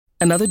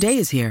Another day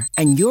is here,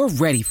 and you're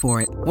ready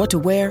for it. What to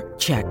wear?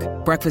 Check.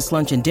 Breakfast,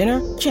 lunch, and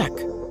dinner? Check.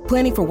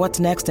 Planning for what's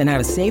next and how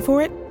to save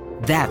for it?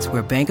 That's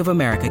where Bank of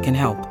America can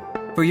help.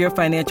 For your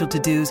financial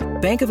to-dos,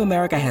 Bank of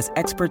America has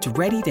experts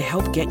ready to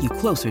help get you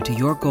closer to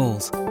your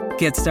goals.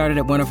 Get started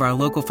at one of our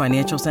local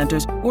financial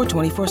centers or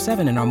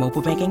 24/7 in our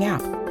mobile banking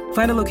app.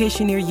 Find a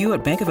location near you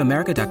at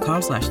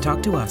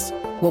bankofamerica.com/talktous.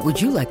 What would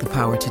you like the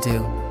power to do?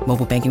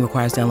 Mobile banking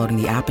requires downloading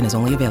the app and is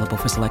only available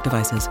for select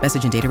devices.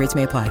 Message and data rates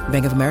may apply.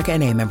 Bank of America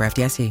N.A., member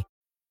FDIC.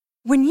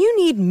 When you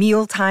need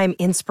mealtime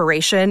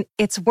inspiration,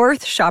 it's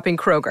worth shopping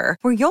Kroger,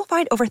 where you'll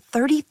find over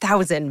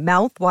 30,000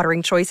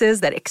 mouth-watering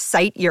choices that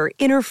excite your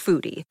inner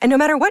foodie. And no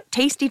matter what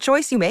tasty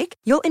choice you make,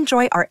 you'll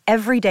enjoy our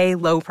everyday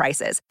low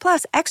prices,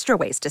 plus extra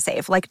ways to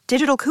save, like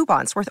digital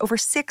coupons worth over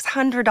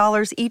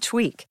 $600 each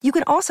week. You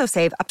can also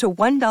save up to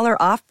 $1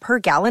 off per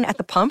gallon at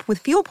the pump with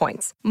fuel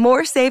points.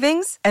 More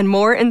savings and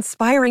more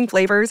inspiring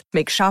flavors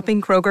make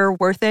shopping Kroger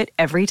worth it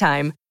every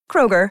time.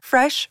 Kroger,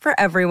 fresh for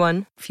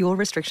everyone. Fuel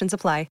restrictions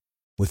apply.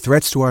 With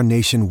threats to our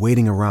nation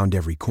waiting around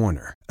every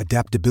corner,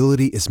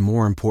 adaptability is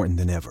more important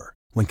than ever.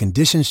 When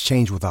conditions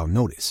change without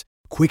notice,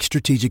 quick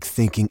strategic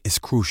thinking is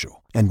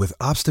crucial. And with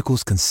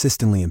obstacles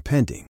consistently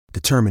impending,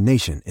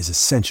 determination is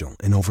essential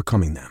in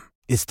overcoming them.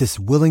 It's this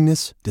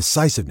willingness,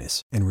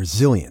 decisiveness, and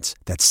resilience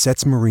that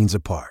sets Marines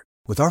apart.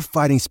 With our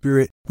fighting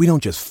spirit, we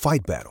don't just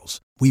fight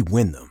battles, we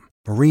win them.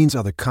 Marines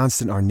are the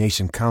constant our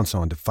nation counts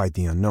on to fight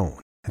the unknown.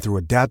 And through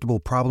adaptable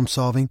problem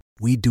solving,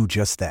 we do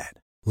just that.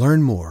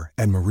 Learn more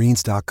at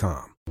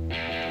marines.com.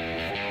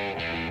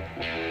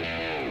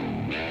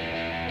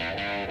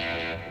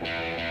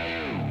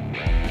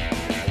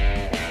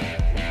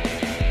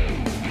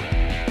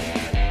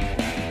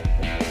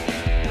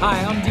 Hi,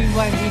 I'm Dean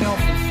Blandino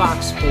from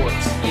Fox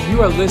Sports, and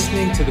you are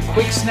listening to the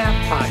Quick Snap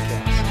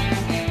Podcast.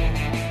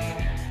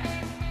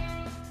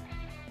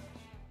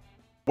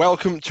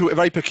 Welcome to a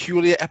very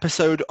peculiar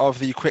episode of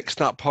the Quick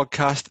Snap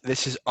Podcast.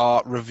 This is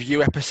our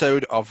review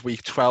episode of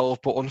Week 12,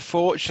 but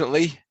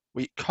unfortunately,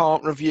 we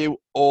can't review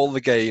all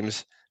the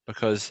games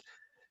because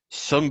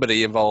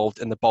somebody involved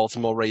in the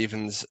Baltimore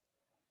Ravens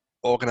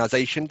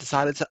organization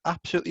decided to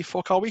absolutely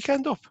fuck our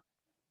weekend up,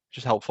 which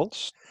is helpful.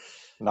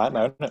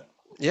 Nightmare, isn't it?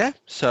 Yeah,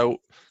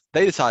 so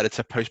they decided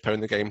to postpone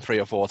the game 3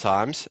 or 4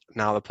 times.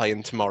 Now they're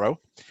playing tomorrow.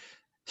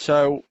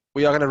 So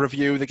we are going to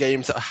review the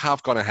games that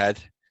have gone ahead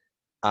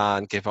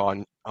and give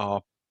on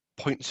our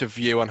points of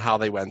view on how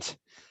they went.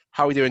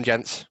 How are we doing,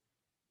 gents?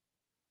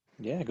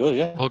 Yeah, good,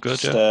 yeah. All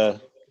good,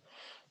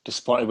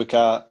 disappointed we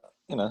can't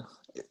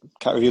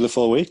review the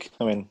full week.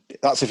 I mean,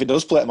 that's if it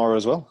does play tomorrow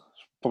as well.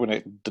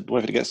 Probably not,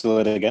 what if it gets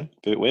delayed again?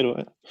 Be a bit weird, won't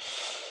it?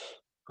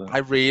 I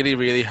really,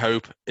 really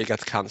hope it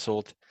gets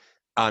cancelled.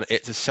 And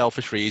it's a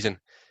selfish reason.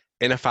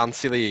 In a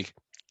fantasy league,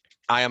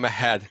 I am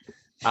ahead,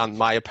 and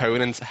my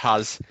opponent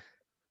has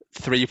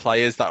 3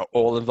 players that are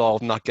all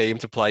involved in that game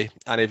to play.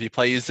 And if he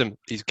plays them,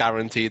 he's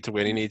guaranteed to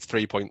win. He needs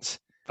 3 points.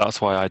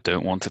 That's why I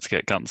don't want it to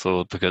get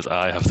cancelled, because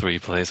I have 3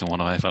 players in one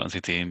of my fantasy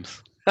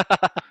teams.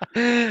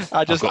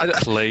 I've got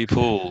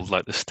Claypool,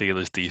 like the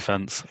Steelers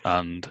defense,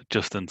 and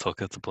Justin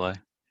Tucker to play.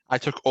 I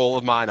took all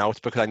of mine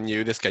out because I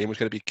knew this game was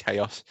going to be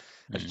chaos.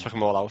 I just took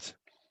them all out.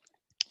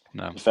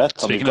 No. Fair,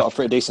 Tom, you've got a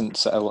pretty decent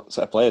set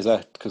of players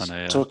there, because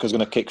Tucker's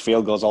going to kick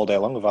field goals all day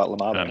long without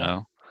Lamar. I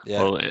know.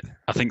 Yeah. Well,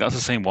 I think that's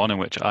the same one in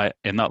which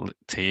in that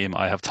team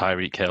I have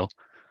Tyreek Hill,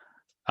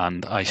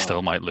 and I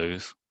still might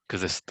lose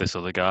because this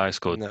other guy he's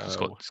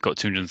got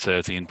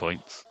 213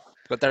 points.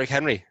 Got Derrick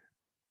Henry?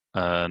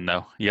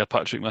 No, he had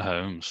Patrick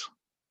Mahomes.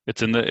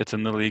 It's in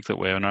the league that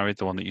we're in, Harry,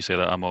 the one that you say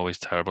that I'm always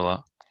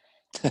terrible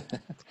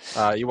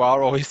at. You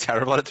are always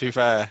terrible at it, to be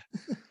fair.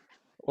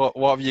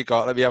 What have you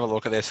got? Let me have a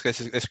look at this.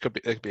 This could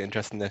be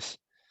interesting. This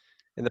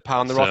in the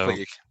Pound the Rock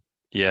League.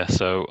 Yeah,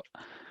 so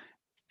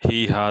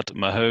he had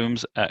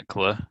Mahomes,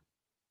 Eckler.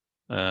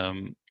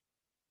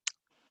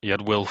 He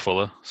had Will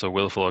Fuller. So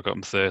Will Fuller got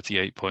him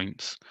 38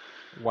 points.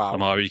 Wow.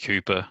 Amari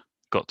Cooper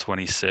got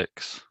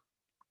 26.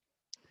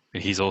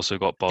 He's also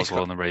got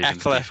Boswell on the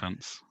Ravens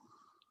defense.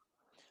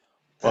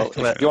 Well,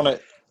 if you want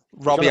to,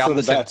 Robbie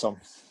Anderson. Tom.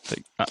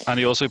 And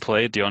he also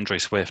played DeAndre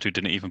Swift, who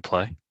didn't even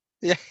play.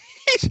 Yeah.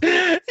 He's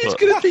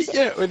going to beat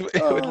you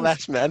with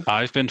less men.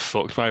 I've been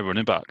fucked by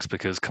running backs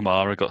because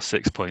Kamara got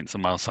 6 points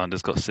and Miles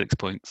Sanders got 6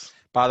 points.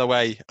 By the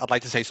way, I'd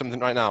like to say something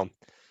right now.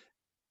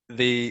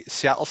 The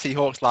Seattle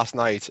Seahawks last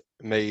night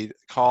made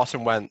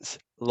Carson Wentz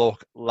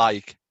look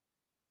like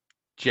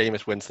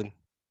Jameis Winston.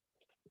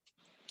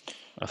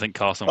 I think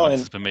Carson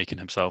Wentz has been making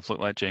himself look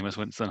like Jameis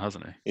Winston,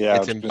 hasn't he?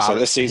 Yeah, so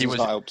this season's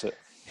not helped it.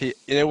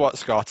 You know what,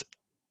 Scott?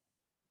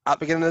 At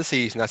the beginning of the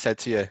season, I said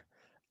to you,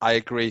 I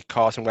agree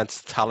Carson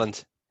Wentz's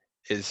talent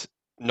is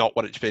not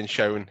what it's been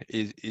shown.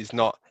 He's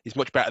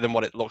much better than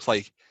what it looks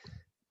like.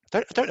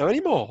 I don't know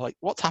anymore. Like,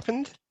 what's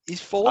happened?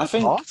 He's fallen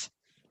apart.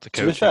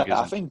 To be fair,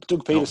 I think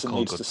Doug Peterson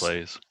needs to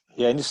plays.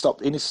 Yeah, he needs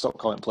to stop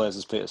calling players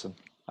as Peterson.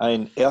 I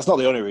mean, that's not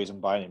the only reason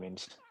by any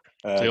means.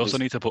 They also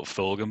need to put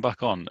Fulgham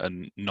back on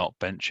and not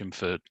bench him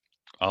for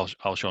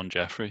Alshon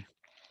Jeffrey.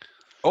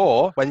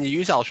 Or when you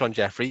use Alshon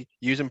Jeffrey,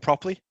 use him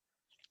properly.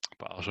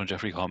 But Alshon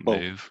Jeffrey can't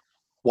move.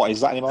 What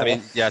is that anymore? I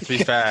mean, yeah. To be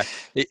fair,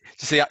 I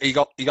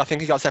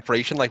think he got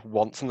separation like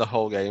once in the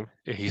whole game.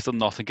 He's done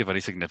nothing of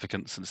any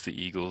significance since the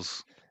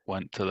Eagles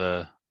went to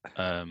the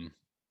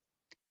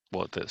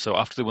so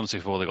after they won the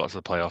Super Bowl, they got to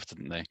the playoffs,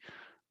 didn't they?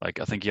 Like,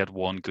 I think he had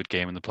one good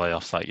game in the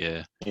playoffs that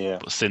year. Yeah.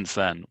 But since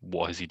then,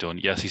 what has he done?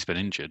 Yes, he's been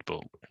injured,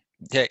 but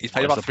yeah, he's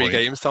played about 3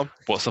 games, Tom.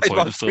 What's the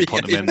point of still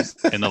putting him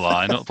in the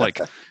lineup? Like,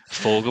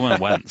 Fulgham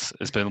and Wentz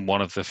has been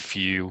one of the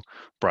few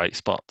bright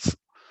spots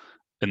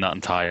in that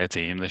entire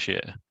team this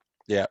year.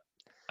 Yeah.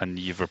 And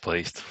you've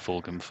replaced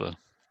Fulgham for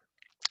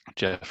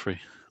Jeffrey.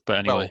 But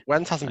anyway. Well,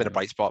 Wentz hasn't been a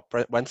bright spot.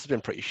 Wentz has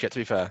been pretty shit, to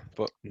be fair.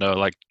 But no,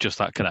 like, just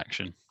that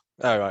connection.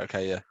 Oh, right,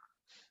 okay, yeah.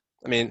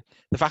 I mean,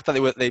 the fact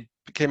that they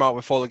came out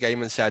before the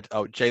game and said,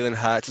 "Oh, Jalen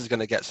Hurts is going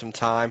to get some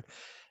time,"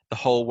 the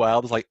whole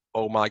world was like,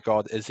 "Oh my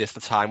God, is this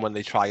the time when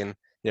they try and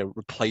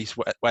replace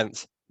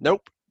Wentz?"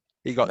 Nope,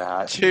 he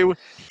got two.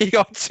 He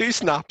got 2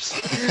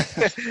 snaps,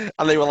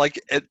 and they were like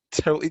at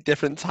totally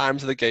different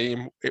times of the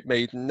game. It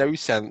made no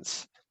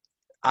sense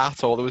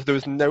at all. There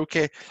was no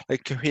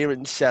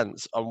coherent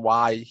sense on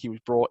why he was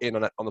brought in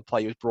on the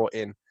play he was brought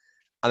in,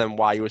 and then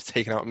why he was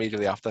taken out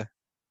immediately after.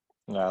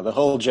 No, the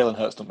whole Jalen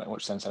Hurts don't make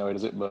much sense anyway,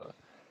 does it? But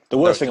the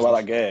worst thing about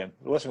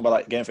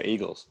that game for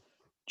Eagles,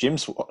 Jim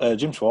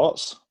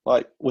Schwartz,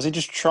 like, was he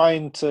just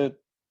trying to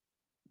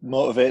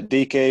motivate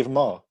DK even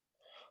more?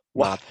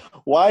 Why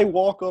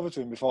walk over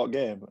to him before the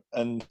game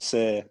and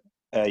say,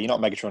 "You're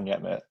not Megatron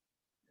yet, mate"?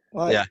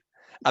 Like, yeah,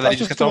 and then he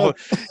just gets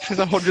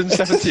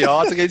 170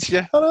 yards against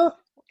you. I know.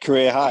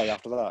 Career high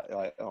after that.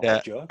 Like,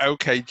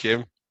 okay,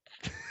 Jim.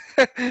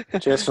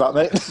 Cheers for that,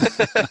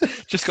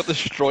 mate. Just got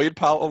destroyed,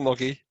 pal.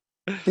 Unlucky.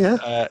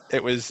 Yeah.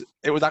 It was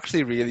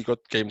actually a really good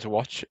game to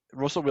watch.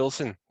 Russell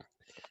Wilson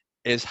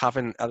is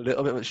having a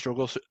little bit of a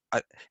struggle.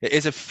 It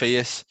is a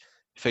fierce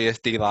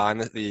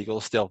D-line at the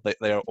Eagles still.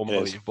 They are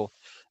unbelievable.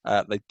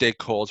 They did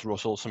cause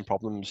Russell some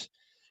problems.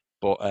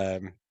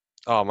 But,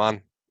 oh,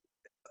 man.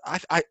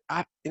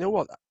 I you know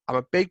what? I'm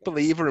a big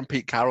believer in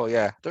Pete Carroll,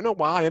 yeah. I don't know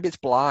why. Maybe it's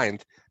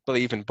blind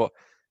believing, but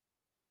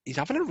he's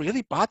having a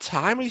really bad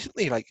time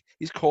recently. Like,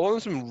 he's calling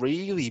some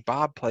really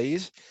bad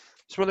plays.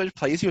 Some of those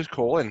plays he was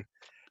calling.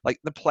 Like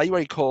the play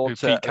where he called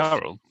Pete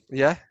Carroll.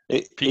 Yeah,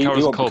 Pete Carroll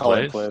doesn't call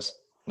plays.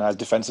 No, his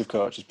defensive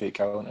coach is Pete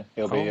Carroll.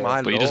 He'll be.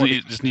 But he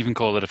doesn't even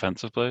call the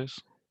defensive plays.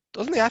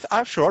 Doesn't he?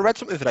 I'm sure I read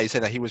something today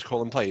saying that he was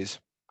calling plays.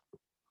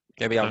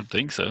 Maybe I don't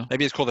think so.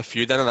 Maybe he's called a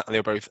few then, and they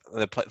were both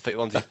the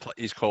ones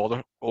he's called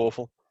are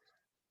awful.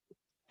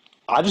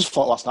 I just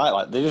thought last night,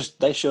 like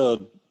they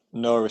showed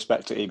no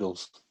respect to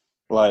Eagles,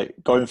 like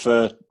going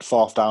for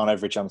 4th down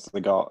every chance that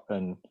they got,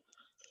 and.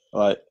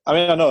 Like, I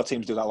mean, I know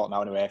teams do that a lot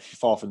now anyway. If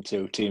you're 4th and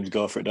 2, teams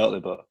go for it, don't they?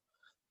 But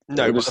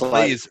no, but the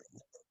plays,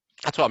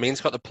 that's what I mean.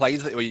 Scott, the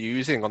plays that they were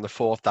using on the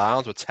 4th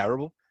downs were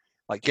terrible.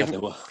 Like, give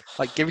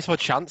yourself a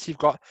chance. You've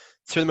got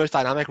 2 of the most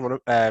dynamic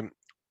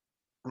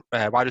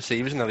wide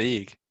receivers in the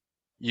league.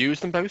 Use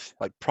them both,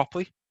 like,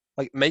 properly.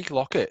 Like, make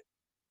Lockett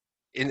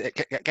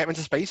get him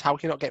into space. How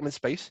can you not get him in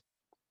space?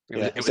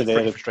 It was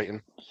pretty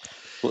frustrating.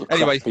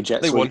 Anyway,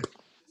 they won.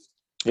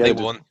 Yeah, they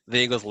won. The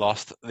Eagles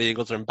lost. The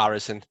Eagles are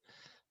embarrassing.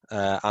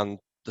 And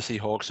the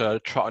Seahawks are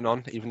trotting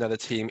on, even though the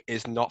team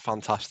is not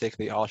fantastic.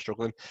 They are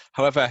struggling.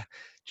 However,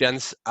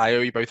 gents, I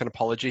owe you both an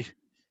apology.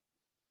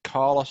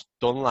 Carlos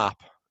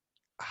Dunlap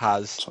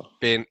has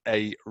been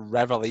a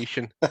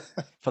revelation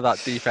for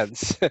that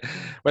defense.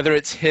 Whether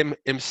it's him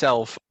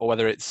himself or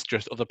whether it's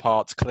just other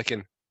parts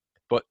clicking.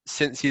 But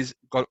since he's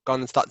gone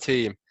into that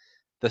team,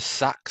 the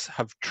sacks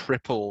have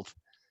tripled.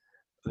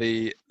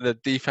 The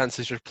defense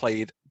has just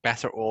played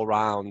better all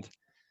round.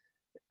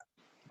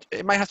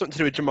 It might have something to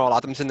do with Jamal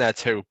Adams in there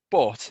too,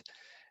 but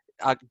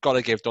I got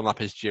to give Dunlap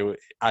his due.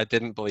 I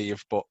didn't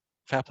believe, but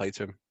fair play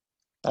to him.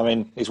 I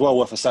mean, he's well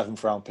worth a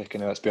 7th round pick,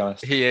 let's be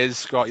honest. He is,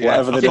 Scott,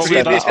 yeah.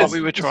 That's what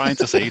we were trying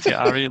to say to you,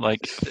 Harry.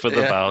 Like, for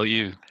the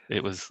value,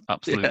 it was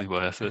absolutely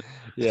worth it.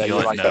 Yeah,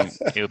 you're like, no,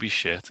 he'll be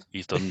shit.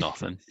 He's done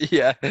nothing.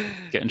 Yeah.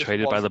 Getting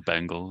traded by the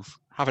Bengals.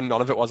 Having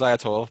none of it, was I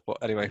at all? But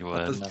anyway,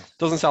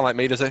 doesn't sound like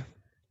me, does it?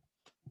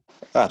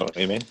 I don't know what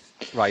you mean.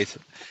 Right.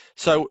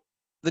 So,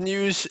 the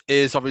news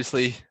is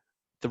obviously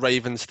the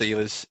Ravens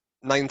Steelers.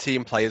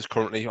 19 players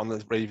currently on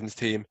the Ravens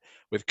team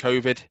with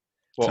COVID,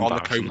 or on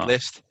the COVID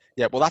list.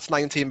 Yeah, well, that's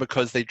 19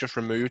 because they just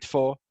removed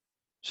 4,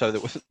 so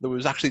there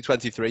was actually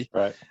 23.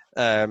 Right.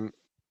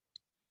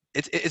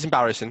 It's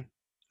embarrassing.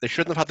 They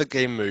shouldn't have had the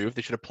game moved.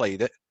 They should have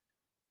played it.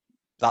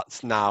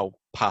 That's now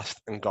past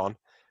and gone.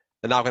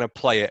 They're now going to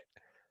play it.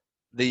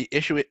 The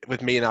issue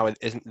with me now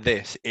isn't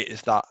this. It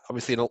is that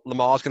obviously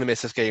Lamar's going to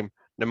miss this game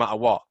no matter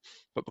what.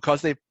 But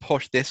because they've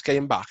pushed this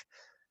game back,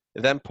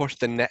 they then push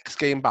the next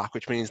game back,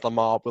 which means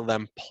Lamar will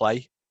then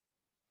play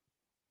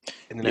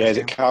in the next game. Is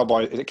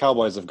it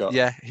Cowboys have got?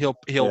 Yeah, he'll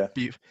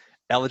be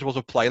eligible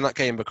to play in that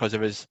game because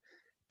of his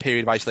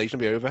period of isolation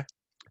will be over.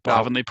 But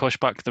haven't they pushed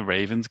back the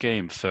Ravens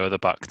game further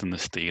back than the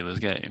Steelers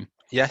game?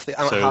 Yes,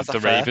 so the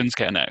Ravens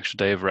get an extra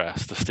day of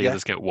rest. The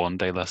Steelers get 1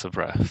 day less of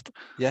rest.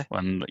 Yeah.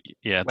 The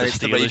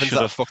Steelers should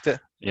have fucked it.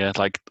 Yeah,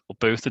 like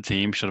both the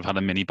teams should have had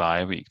a mini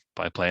bye week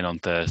by playing on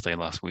Thursday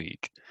last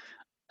week.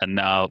 and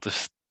now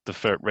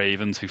the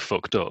Ravens who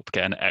fucked up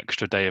get an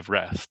extra day of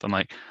rest. And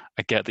like,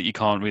 I get that you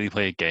can't really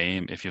play a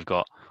game if you've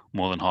got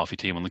more than half your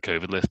team on the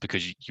COVID list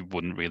because you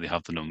wouldn't really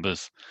have the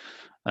numbers.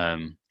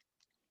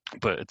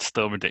 But it's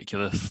still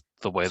ridiculous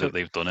the way that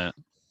they've done it.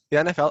 The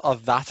NFL are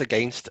that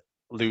against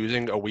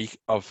losing a week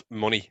of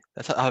money.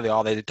 That's how they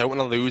are. They don't want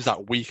to lose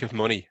that week of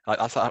money. Like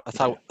that's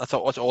how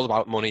it's all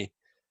about money.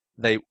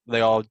 They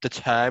are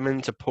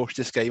determined to push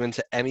this game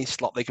into any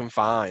slot they can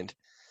find.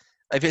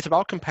 If it's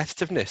about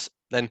competitiveness,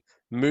 then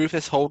move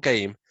this whole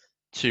game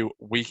to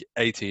week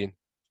 18.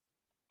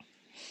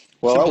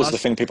 Well, that was the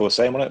thing people were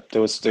saying, wasn't it?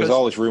 There was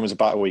all these rumours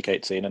about week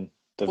 18, and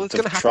they've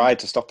tried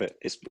to stop it.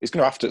 It's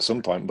going to have to at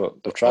some point,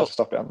 but they've tried to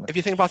stop it, haven't they? If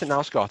you think about it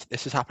now, Scott,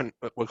 this has happened.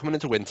 We're coming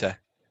into winter.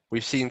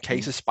 We've seen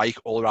cases spike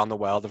all around the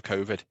world of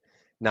COVID.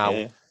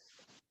 Now,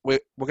 we're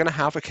going to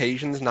have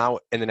occasions now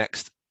in the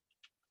next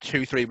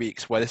 2-3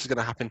 weeks where this is going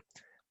to happen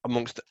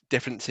amongst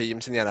different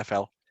teams in the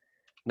NFL.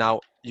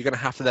 Now, you're going to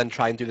have to then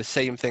try and do the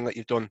same thing that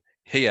you've done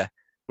here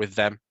with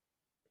them.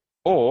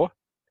 Or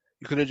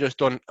you could have just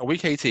done a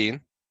week 18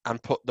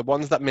 and put the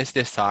ones that missed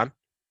this time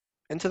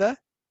into there.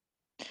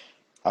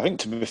 I think,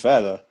 to be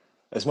fair, though,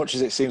 as much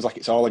as it seems like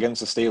it's all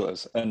against the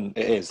Steelers, and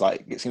it is,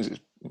 like, it seems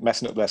it's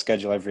messing up their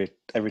schedule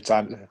every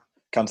time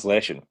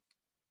cancellation.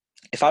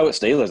 If I were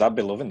Steelers, I'd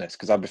be loving this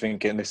because I'd be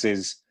thinking this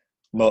is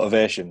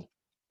motivation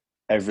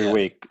every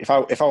week. If I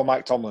were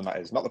Mike Tomlin, that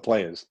is, not the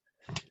players,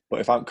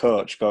 but if I'm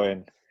coach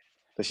going,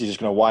 this is just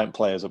going to wind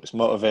players up. It's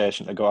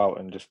motivation to go out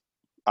and just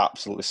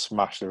absolutely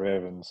smash the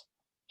Ravens.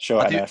 Show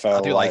NFL.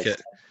 I do like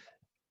it.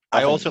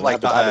 I also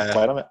like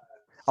that.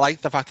 I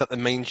like the fact that the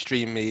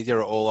mainstream media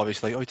are all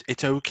obviously,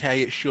 it's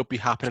okay, it should be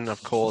happening.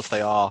 Of course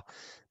they are,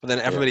 but then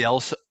everybody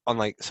else on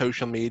like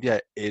social media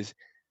is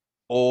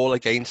all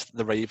against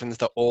the Ravens.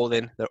 They're all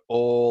in. They're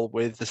all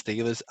with the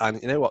Steelers,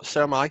 and you know what?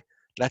 So am I.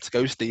 Let's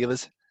go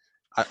Steelers.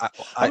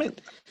 I mean,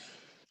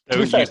 to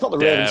be fair, it's not the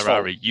Ravens' fault.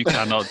 Harry, you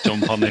cannot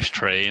jump on this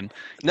train.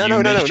 No,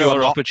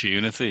 your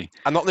opportunity.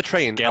 I'm not on the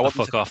train. Get the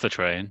fuck off the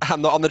train.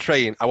 I'm not on the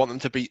train. I want them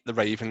to beat the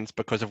Ravens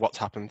because of what's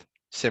happened.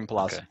 Simple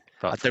as.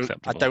 Okay,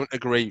 I don't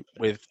agree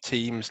with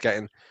teams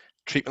getting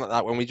treatment like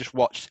that when we just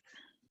watched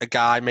a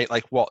guy make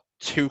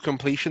 2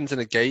 completions in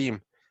a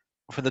game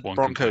for the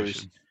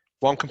Broncos.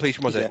 One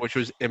completion was it, which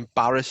was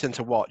embarrassing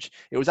to watch.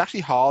 It was actually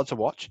hard to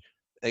watch.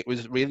 It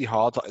was really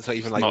hard. It's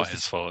not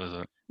his fault, is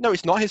it? No,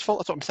 it's not his fault.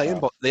 That's what I'm saying. No.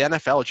 But the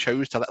NFL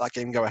chose to let that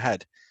game go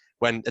ahead.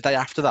 When the day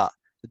after that,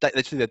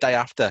 literally the day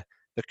after,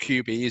 the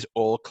QBs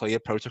all clear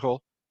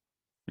protocol.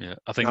 Yeah,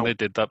 I think they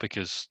did that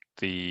because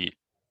the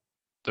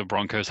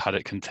Broncos had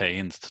it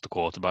contained to the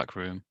quarterback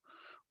room,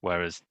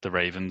 whereas the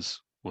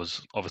Ravens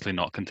was obviously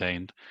not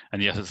contained.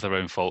 And yes, it's their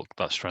own fault,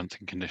 that strength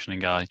and conditioning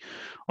guy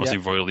obviously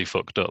royally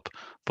fucked up.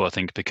 But I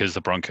think because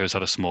the Broncos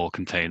had a small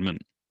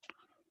containment,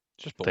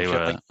 just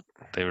bullshit,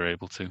 they were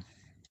able to.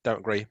 Don't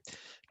agree.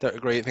 I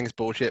think it's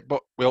bullshit.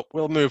 But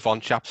we'll move on,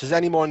 chaps. Is there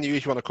any more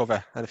news you want to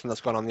cover? Anything that's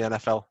gone on in the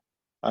NFL?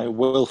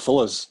 Will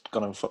Fuller's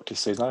gone and fucked his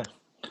season now.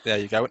 There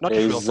you go. Not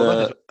just Will Fuller.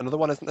 There's another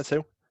one, isn't there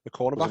too? The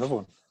cornerback. Another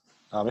one.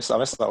 I missed that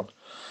one.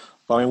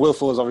 But I mean, Will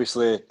Fuller's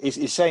obviously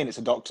he's saying it's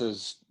a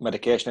doctor's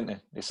medication,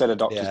 isn't he? He said a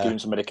doctor's giving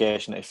some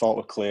medication that he thought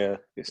were clear.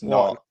 It's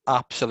not.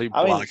 Absolute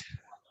blag. Mean,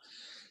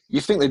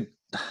 you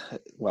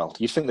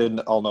think they'd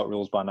all know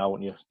rules by now,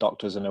 wouldn't you?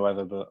 Doctors and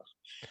whoever, but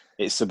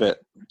it's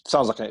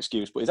sounds like an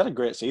excuse, but he's had a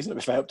great season to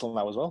be fair up till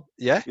now as well.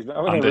 Yeah.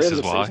 And this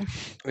is why.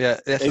 Yeah,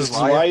 this is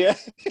why. Yeah.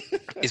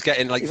 He's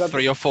getting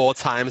 3 or 4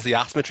 times the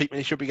asthma treatment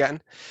he should be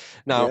getting.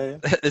 Now,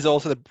 there's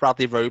also the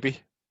Bradley Roby,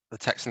 the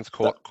Texans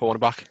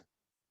cornerback.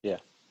 Yeah.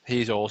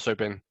 He's also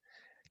been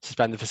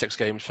suspended for 6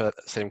 games for the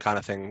same kind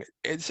of thing.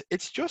 It's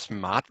just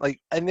mad.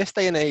 In this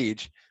day and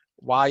age,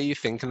 why are you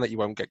thinking that you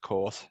won't get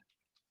caught?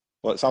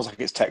 Well, it sounds like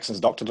it's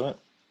Texans doctor, doesn't it?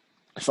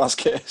 If that's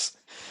the case.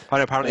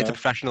 Apparently it's a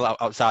professional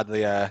outside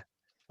the...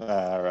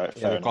 right,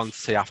 fair enough. Gone to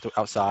see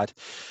outside.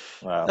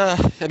 Wow.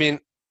 I mean,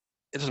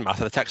 it doesn't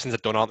matter. The Texans are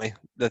done, aren't they?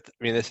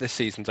 This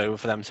season's over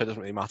for them, so it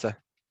doesn't really matter.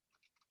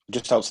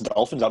 Just helps the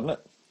Dolphins, hasn't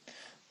it?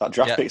 That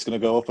draft pick's going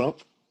to go up and up.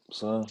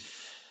 So,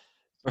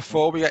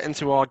 before we get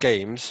into our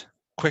games,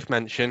 quick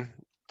mention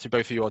to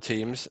both of your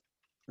teams.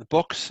 The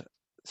Bucs,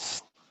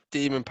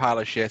 steaming pile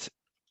of shit.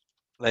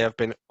 They have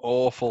been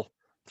awful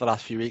the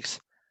last few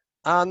weeks.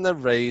 And the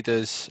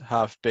Raiders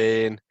have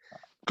been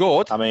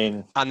good. I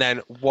mean... And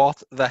then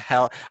what the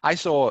hell? I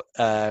saw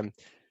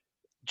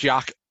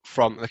Jack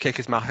from the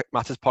Kickers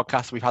Matters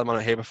podcast. We've had him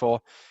on here before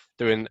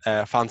doing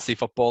fantasy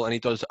football. And he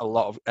does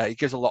he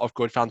gives a lot of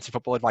good fantasy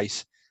football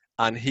advice.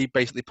 And he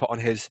basically put on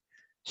his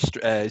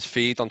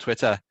feed on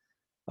Twitter,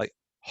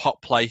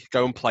 hot play,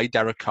 go and play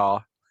Derek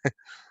Carr.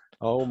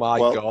 Oh my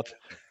God.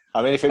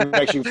 I mean, if it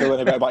makes you feel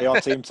any better about your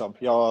team, Tom,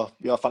 your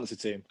fantasy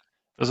team.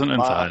 Doesn't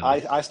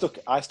entirely. I stuck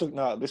I stuck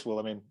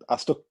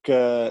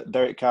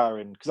Derek Carr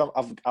in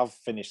because I've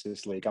finished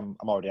this league. I'm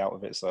already out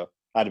of it, so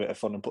I had a bit of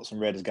fun and put some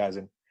Raiders guys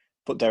in.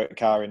 Put Derek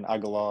Carr in,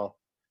 Aguilar.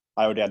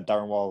 I already had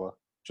Darren Waller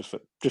just for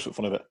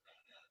fun of it.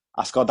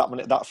 I scored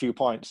that few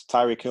points.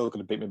 Tyreek Hill could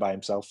have beat me by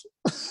himself.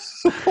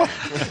 That's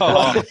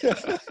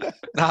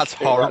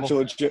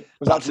horrible.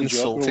 That's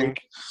insulting.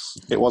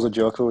 It was a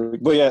joke of the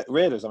week. But yeah,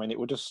 Raiders, I mean, it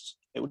were just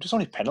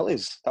only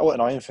penalties. That was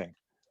an annoying thing.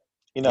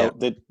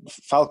 The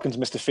Falcons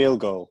missed a field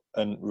goal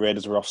and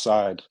Raiders were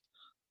offside.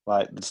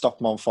 Like, they'd stop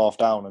them on fourth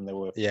down and they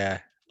were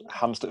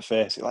hands to the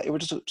face. Like, it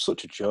was just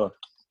such a joke.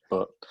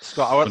 But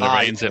Scott, I won't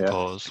lie.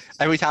 Pause.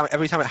 Every time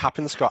it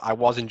happened, Scott, I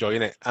was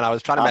enjoying it, and I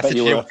was trying to message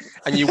you,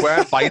 and you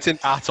weren't biting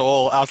at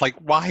all. I was like,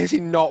 "Why is he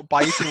not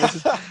biting?"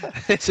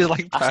 This is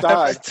like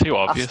it's too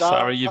obvious,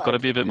 Sarah. You've got to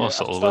be a bit more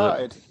subtle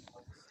with it.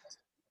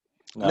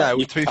 No,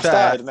 to be fair,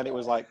 started, and then it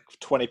was like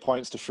 20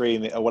 points to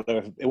 3, or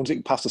whatever. It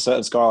wasn't past a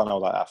certain score, and I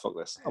was like, fuck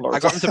this. I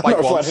got him to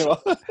bite once.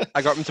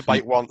 I got him to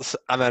bite once,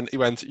 and then he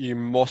went, "You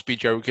must be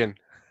joking."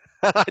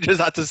 I just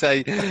had to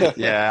say,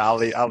 "Yeah, I'll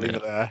leave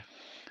it there." I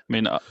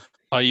mean,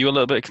 are you a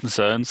little bit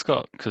concerned,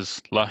 Scott?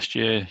 Because last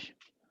year,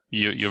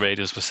 your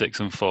Raiders were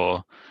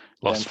 6-4,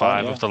 lost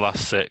 5 of the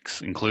last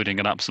 6, including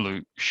an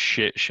absolute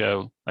shit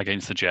show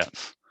against the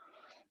Jets.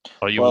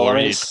 Are you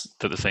worried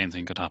that the same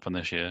thing could happen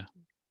this year?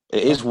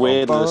 It is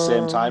weird at the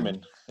same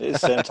timing. It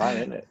is the same time,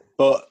 isn't it?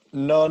 But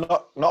no,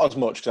 not as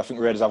much, because I think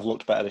Raiders have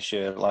looked better this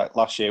year. Like,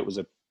 last year, it was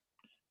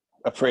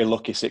a pretty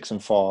lucky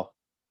 6-4.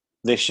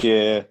 This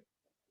year,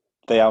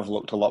 they have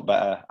looked a lot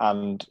better.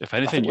 And if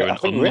anything, you're an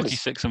unlucky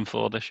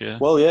 6-4 this year.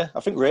 Well, yeah, I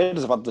think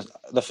Raiders have had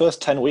the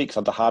first 10 weeks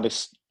had the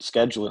hardest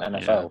schedule in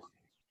NFL,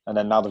 and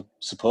then now they're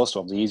supposed to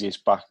have the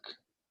easiest back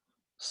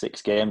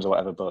 6 games or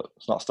whatever, but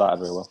it's not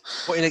started very well.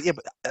 But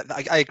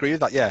I agree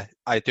with that. Yeah,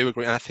 I do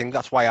agree, and I think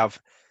that's why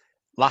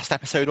last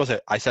episode, was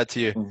it? I said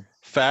to you,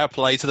 fair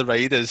play to the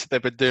Raiders.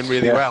 They've been doing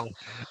really well.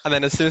 And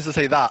then as soon as I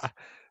say that,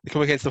 they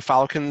come against the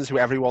Falcons, who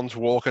everyone's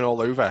walking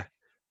all over,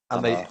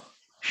 and they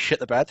shit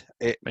the bed.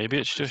 Maybe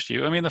it's just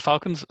you. I mean, the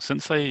Falcons,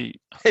 since they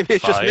maybe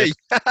it's fired, just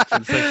me.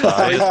 Since they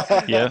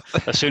fired,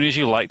 as soon as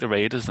you like the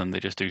Raiders, then they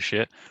just do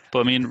shit. But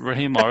I mean,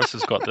 Raheem Morris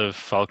has got the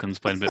Falcons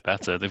playing a bit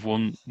better. They've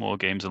won more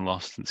games than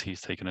lost since he's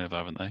taken over,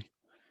 haven't they?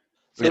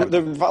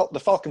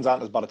 The Falcons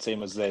aren't as bad a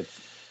team as they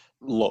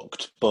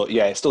looked, but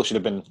yeah, it still should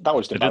have been. That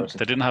was just embarrassing.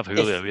 They didn't have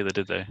Julio either,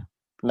 did they?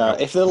 No,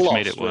 if they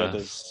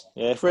lost,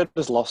 if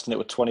Raiders lost and it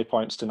were 20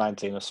 points to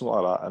 19 or something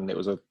like that, and it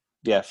was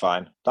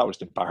fine. That was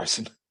just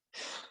embarrassing.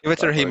 Give it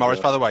to Raheem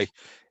Morris, by the way.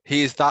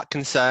 He is that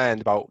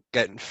concerned about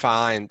getting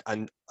fined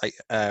and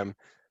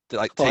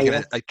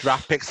taking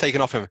draft picks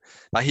taken off him.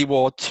 Like, he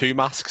wore 2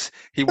 masks.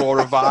 He wore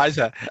a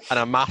visor and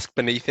a mask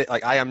beneath it.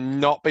 Like, I am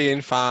not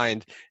being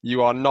fined.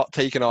 You are not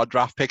taking our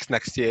draft picks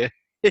next year.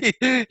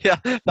 Yeah,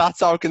 that's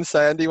how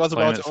concerned he was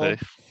about it all.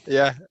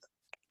 Yeah.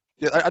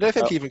 I don't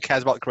think he even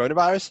cares about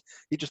coronavirus.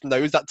 He just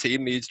knows that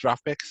team needs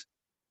draft picks.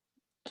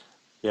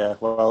 Yeah,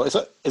 well, has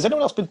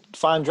anyone else been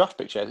fined draft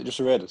picks yet? Is it just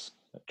the Raiders?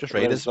 Just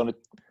Raiders.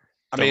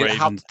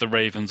 The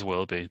Ravens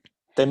will be.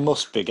 They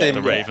must be getting.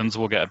 The Ravens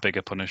will get a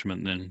bigger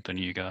punishment than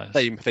you guys.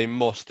 They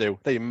must do.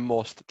 They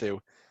must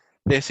do.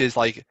 This is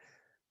like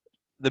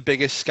the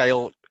biggest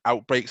scale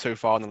outbreak so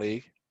far in the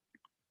league.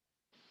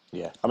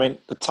 Yeah, I mean,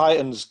 the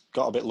Titans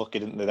got a bit lucky,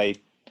 didn't they?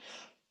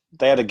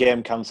 They had a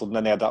game cancelled, and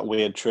then they had that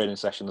weird training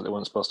session that they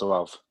weren't supposed to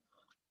have.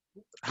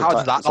 How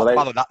did that not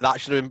bother?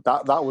 That should have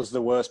been. That was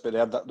the worst bit. They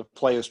had the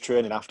players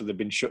training after they'd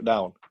been shut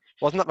down.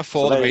 Wasn't that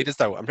before the Raiders,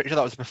 though? I'm pretty sure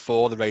that was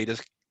before the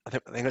Raiders. I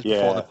think it was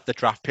before the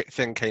draft pick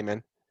thing came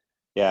in.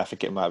 Yeah, I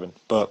think it might have been.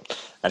 But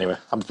anyway,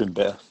 I'm just being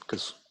bitter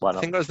because why not?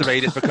 I think it was the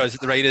Raiders because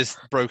the Raiders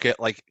broke it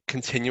like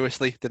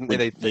continuously, didn't they?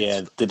 They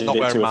did it 2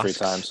 or 3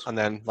 times. And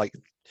then like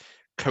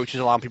coaches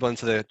allowing people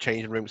into the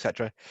changing room,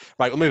 etc.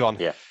 Right, we'll move on.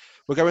 Yeah.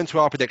 We'll go into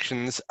our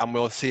predictions and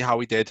we'll see how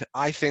we did.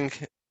 I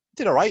think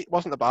did all right.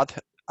 Wasn't that bad.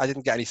 I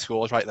didn't get any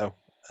scores right though.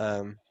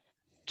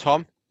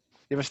 Tom,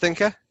 you have a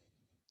stinker?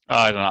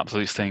 I had an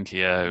absolute stinker.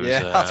 Yeah, it was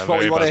that's what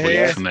we want to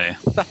hear. For me.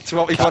 That's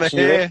what we want to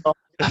hear.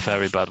 A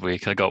very bad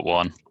week. I got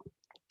 1.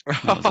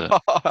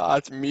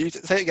 That's mute.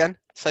 Say it again.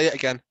 Say it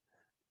again.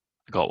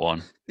 I got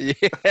 1.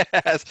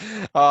 Yes.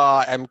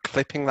 I'm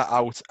clipping that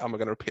out, and we're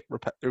going to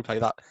replay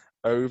that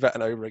over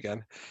and over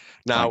again.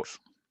 Now,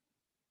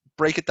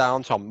 break it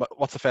down, Tom.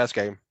 What's the first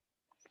game?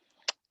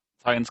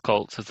 Titans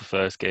Colts is the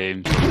first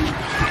game.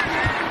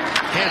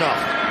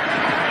 Handoff.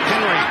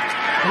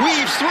 Henry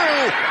weaves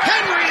through.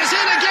 Henry is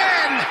in again.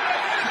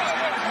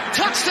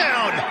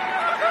 Touchdown.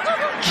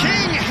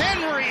 King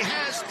Henry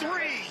has 3.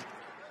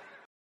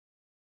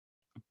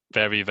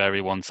 Very,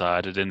 very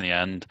one-sided in the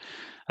end.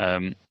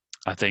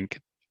 I think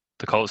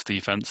the Colts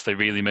defense, they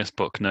really missed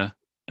Buckner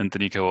and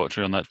Danico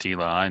Autry on that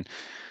D-line.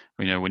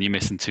 You know, when you're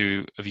missing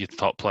 2 of your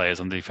top players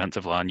on the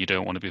defensive line, you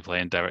don't want to be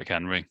playing Derrick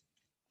Henry.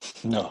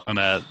 No. And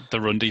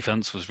the run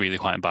defense was really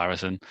quite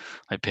embarrassing.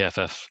 Like,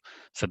 PFF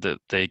said that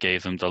they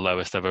gave them the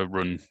lowest ever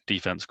run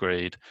defense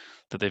grade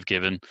that they've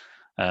given.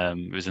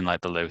 It was in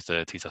like the low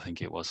 30s, I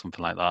think it was,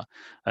 something like that.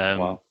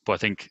 Wow. But I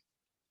think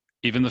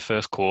even the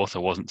first quarter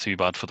wasn't too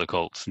bad for the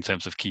Colts in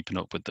terms of keeping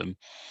up with them.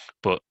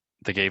 But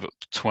they gave up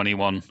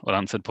 21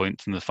 unanswered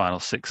points in the final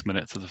 6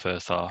 minutes of the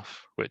first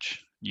half,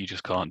 which you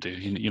just can't do.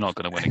 You're not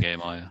going to win a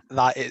game, are you?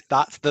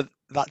 That's the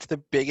that's the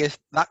biggest.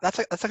 That's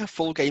like a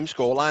full game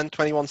scoreline,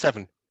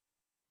 21-7.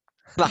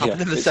 That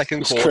happened in the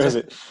second quarter.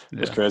 Crazy.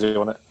 It's crazy,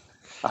 wasn't it?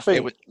 I think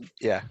it was,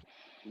 yeah.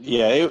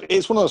 Yeah,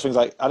 it's one of those things.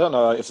 Like, I don't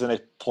know if there's any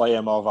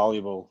player more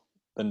valuable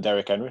than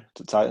Derrick Henry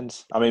to the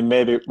Titans. I mean,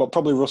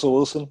 probably Russell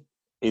Wilson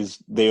is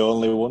the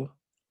only one.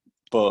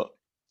 But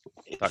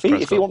if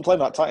he won't play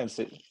that Titans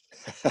team,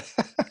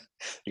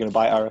 you're going to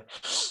bite Aaron.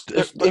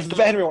 If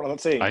Henry went on that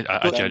team,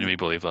 I genuinely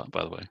believe that.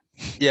 By the way.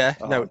 Yeah.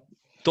 No.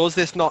 Does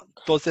this not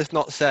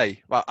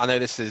say? Well, I know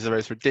this is the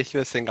most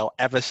ridiculous thing I'll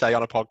ever say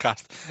on a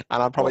podcast,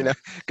 and I'm probably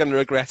going to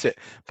regret it.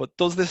 But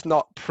does this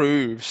not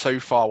prove so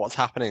far what's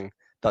happening,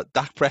 that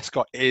Dak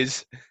Prescott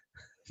is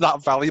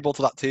that valuable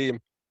to that team?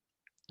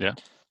 Yeah.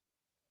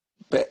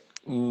 But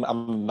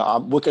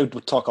we'll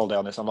talk all day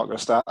on this. I'm not going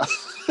to start.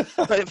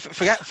 But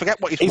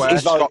forget what he's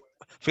worth.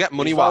 Forget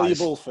money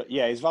wise.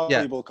 He's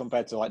valuable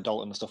compared to like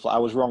Dalton and stuff. I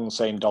was wrong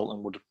saying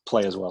Dalton would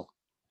play as well.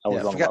 I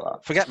was wrong about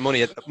that. Forget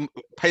money.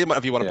 Pay him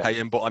whatever you want to pay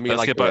him. But I mean,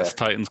 let's get back to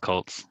Titans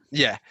Colts.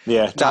 Yeah.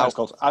 Titans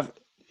Colts. Ryan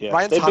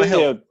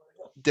Tannehill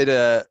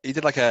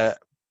did like a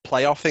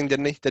playoff thing,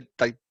 didn't he?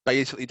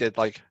 Basically did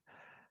like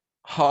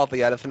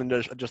hardly anything and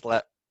just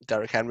let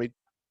Derrick Henry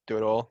do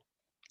it all.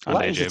 Well,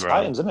 that is the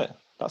Titans, isn't it?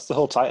 That's the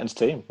whole Titans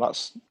team.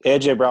 That's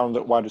AJ Brown,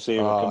 that wide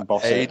receiver, can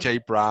boss it.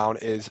 AJ Brown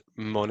is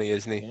money,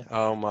 isn't he? Yeah.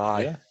 Oh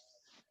my! Yeah.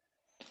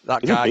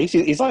 That he's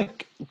guy. He's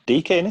like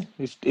DK, isn't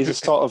he? He's a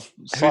sort of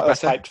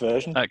hyped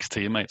version.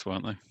 Ex-teammates,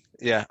 weren't they?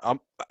 Yeah.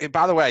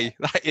 By the way,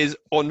 that is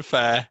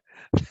unfair.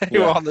 They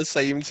were on the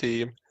same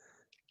team.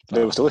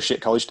 They were still a shit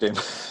college team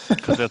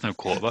because there's no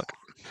quarterback.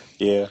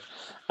 Yeah.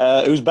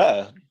 Who's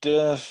better?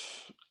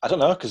 I don't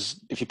know, because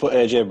if you put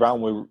AJ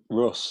Brown with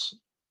Russ,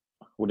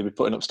 would he be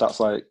putting up stats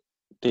like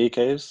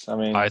DK's? I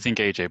mean, I think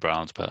AJ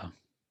Brown's better.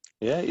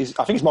 Yeah, I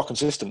think he's more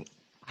consistent.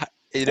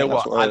 You know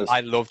what? I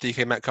love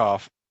DK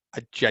Metcalf. I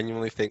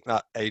genuinely think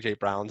that AJ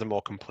Brown's a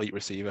more complete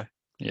receiver.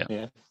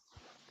 Yeah.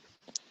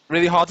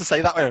 Really hard to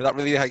say that way. That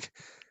really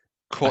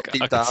cut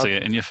deep down. I could see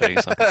it in your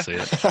face. I could see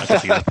it. I could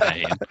see the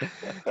pain.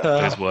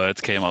 Those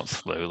words came out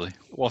slowly.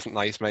 Wasn't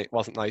nice, mate.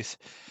 Wasn't nice.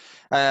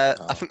 I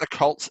think the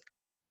Colts,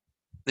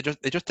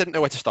 they just didn't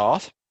know where to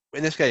start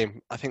in this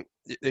game. I think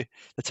the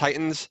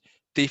Titans'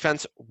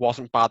 defense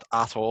wasn't bad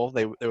at all.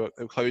 They were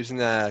closing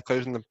the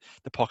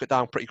pocket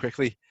down pretty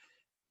quickly.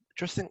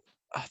 Just think,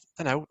 I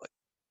don't know.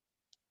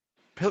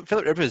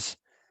 Phillip Rivers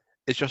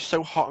is just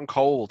so hot and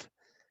cold.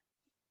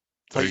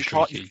 So you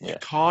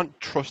can't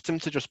trust him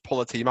to just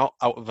pull a team out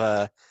of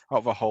a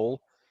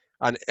hole.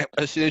 And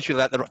as soon as you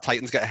let the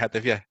Titans get ahead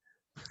of you,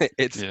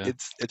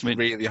 it's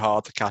really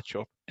hard to catch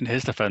up. In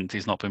his defense,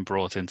 he's not been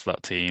brought into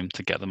that team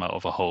to get them out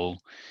of a hole.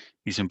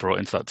 He's been brought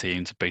into that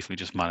team to basically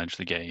just manage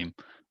the game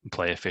and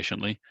play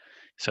efficiently.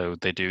 So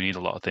they do need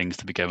a lot of things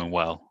to be going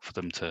well for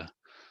them to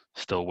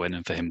still win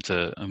and for him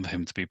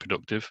to be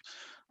productive.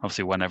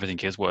 Obviously, when everything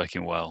is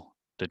working well,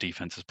 the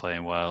defense is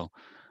playing well,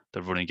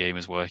 the running game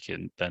is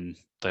working, then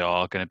they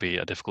are going to be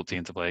a difficult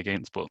team to play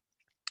against. But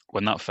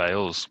when that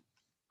fails,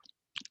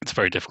 it's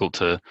very difficult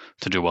to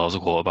do well as a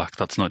quarterback.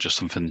 That's not just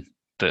something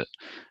that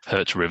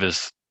hurts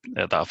Rivers.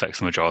 That affects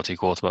the majority of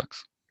quarterbacks.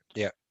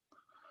 Yeah.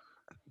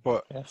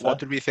 But what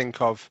did we think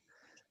of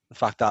the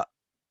fact that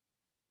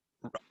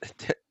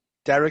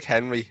Derrick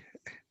Henry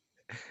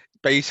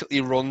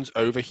basically runs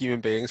over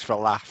human beings for a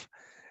laugh?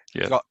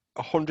 Yeah. He's got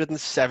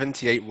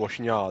 178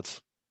 rushing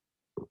yards.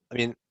 I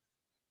mean,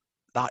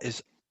 that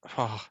is...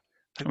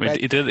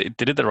 he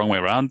did it the wrong way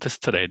around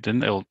today, didn't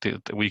they?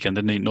 The weekend,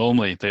 didn't he?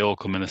 Normally, they all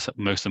come in.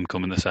 Most of them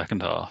come in the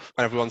second half.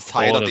 When everyone's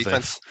tired on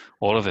defense.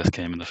 All of this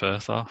came in the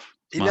first half.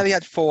 He nearly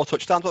had 4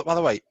 touchdowns. But by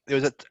the way, there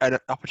was an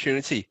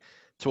opportunity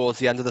towards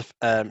the end of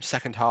the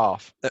second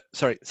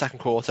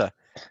quarter,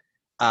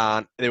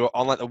 and they were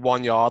on like the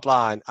 1 yard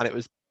line,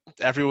 and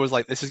everyone was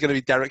like, "This is going to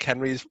be Derrick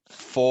Henry's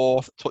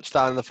 4th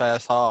touchdown in the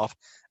first half,"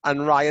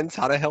 and Ryan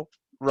Tannehill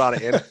ran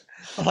it in. I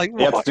was like,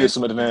 he had to do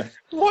something in there.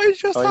 What has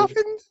just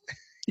happened?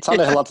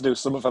 Tannehill had to do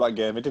something for that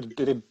game. He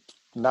did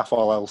naff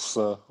all else,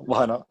 so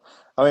why not?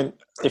 I mean,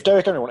 if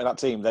Derrick Henry went in that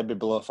team, they'd be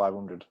below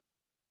 500.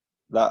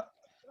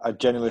 I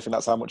genuinely think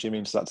that's how much he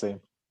means to that team.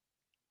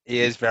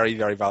 He is very,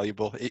 very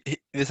valuable.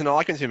 There's an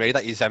argument to be made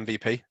that he's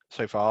MVP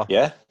so far.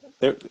 Yeah,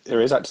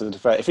 there is actually.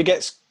 If he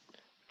gets,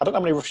 I don't know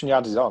how many rushing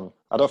yards he's on.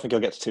 I don't think he'll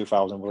get to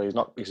 2,000,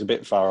 but he's a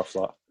bit far off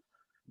that.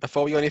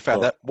 Before we go any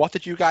further, what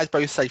did you guys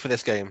both say for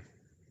this game?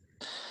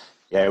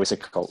 Yeah, we said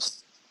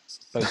Colts.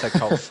 Both said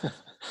Colts.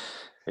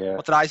 Yeah.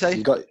 What did I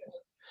say?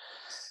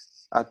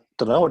 I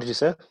don't know. What did you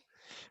say?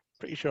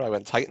 Pretty sure I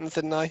went Titans,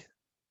 didn't I?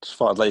 Just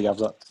thought I'd let you have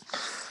that.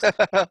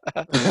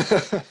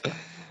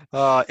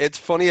 It's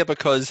funnier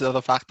because of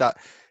the fact that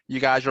you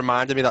guys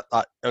reminded me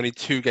that only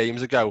 2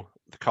 games ago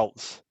the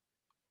Colts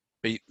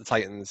beat the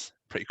Titans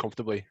pretty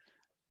comfortably,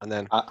 and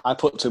then I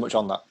put too much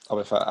on that.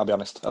 I'll be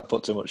honest. I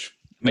put too much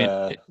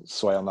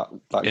sway on that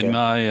in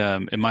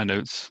game. In my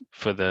notes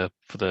for the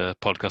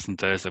podcast on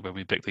Thursday when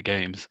we picked the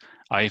games,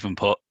 I even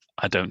put,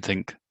 I don't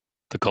think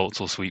the Colts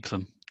will sweep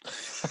them.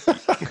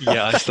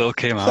 Yeah, I still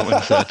came out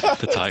and said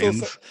the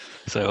Titans.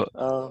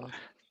 So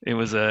It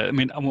was.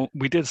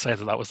 We did say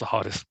that was the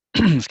hardest.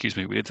 Excuse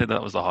me. We did say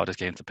that was the hardest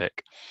game to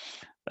pick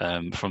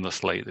from the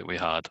slate that we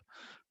had.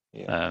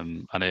 Yeah.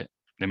 And it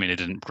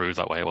didn't prove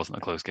that way. It wasn't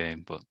a close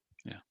game, but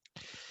yeah.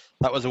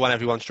 That was the one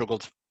everyone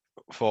struggled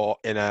for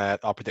in our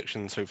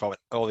predictions. So for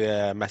all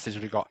the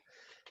messages we got,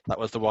 that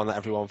was the one that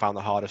everyone found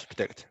the hardest to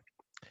predict.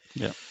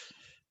 Yeah.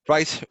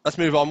 Right, let's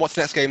move on. What's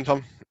the next game,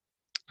 Tom?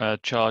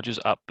 Chargers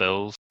at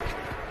Bills.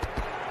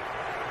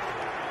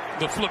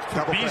 The flip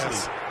for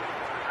Beasley.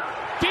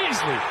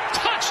 Beasley,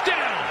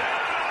 touchdown!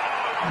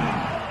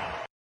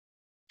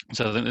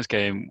 So I think this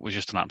game was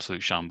just an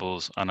absolute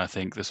shambles, and I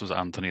think this was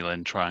Anthony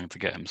Lynn trying to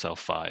get himself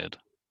fired.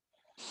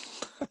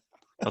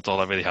 That's all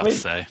I really have to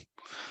say.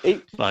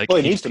 He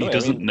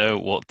doesn't know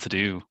what to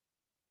do.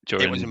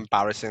 It was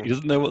embarrassing. He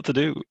doesn't know what to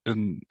do,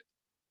 and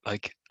I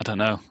don't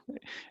know.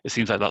 It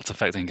seems like that's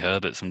affecting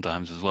Herbert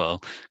sometimes as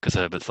well, because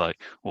Herbert's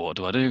like, well, what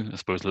do I do? I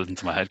suppose listen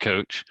to my head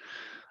coach.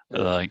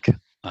 Yeah.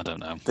 I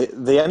don't know.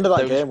 The end of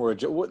that game,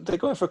 they're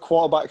going for a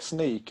quarterback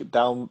sneak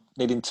down,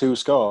 needing 2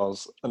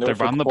 scores, and they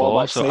ran the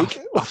ball. So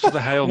after the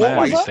Hail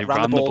Mary, they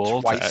ran the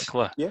ball twice to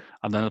Eckler,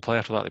 and then the play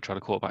after that, they tried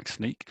a quarterback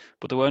sneak,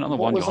 but they weren't on the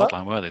 1 yard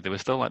line, were they? They were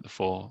still like the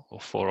 4 or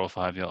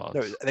 5 yards.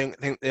 No, I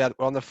think they were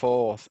on the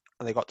 4th,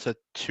 and they got to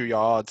 2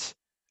 yards,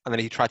 and then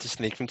he tried to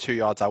sneak from 2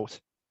 yards out.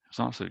 It's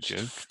an absolute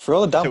joke.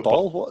 Throw the damn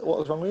ball. What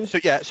was wrong with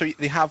you? So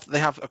they have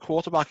a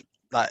quarterback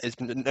that is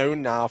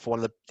known now for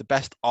one of the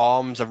best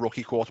arms a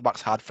rookie quarterbacks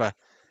had for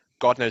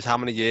God knows how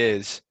many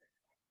years,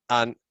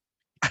 and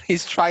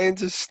he's trying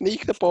to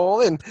sneak the ball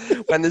in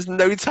when there's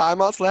no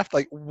timeouts left.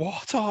 Like,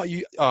 what are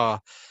you?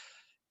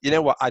 You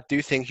know what? I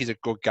do think he's a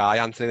good guy,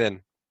 Anthony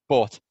Lynn,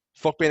 but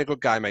fuck being a good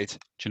guy, mate.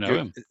 Do you know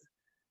him?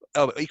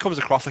 Oh, he comes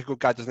across like a good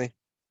guy, doesn't he?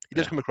 He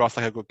does come across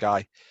like a good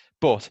guy,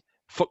 but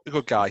fuck the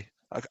good guy.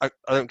 I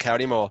don't care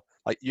anymore.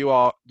 Like, you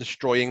are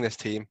destroying this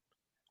team.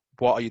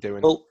 What are you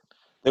doing? Well,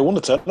 they won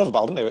the turnover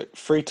battle, didn't they?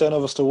 3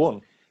 turnovers to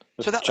 1.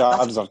 So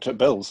Chargers have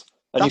Bills.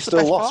 And you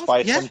still lost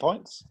by 10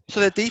 points.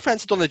 So the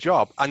defense has done the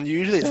job, and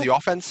usually it's the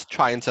offense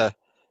trying to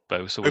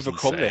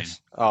overcome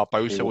this. Oh,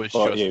 Bosa was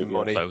just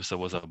money. Bosa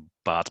was a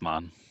bad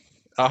man.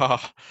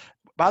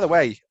 By the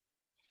way,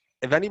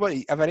 if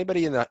anybody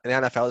in the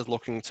NFL is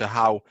looking to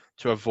how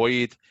to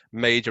avoid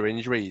major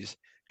injuries,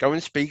 go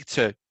and speak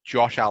to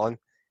Josh Allen.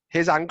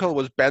 His ankle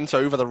was bent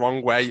over the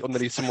wrong way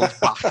underneath someone's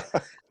back,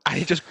 and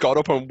he just got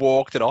up and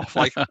walked it off.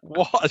 Like,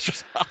 what has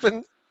just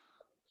happened?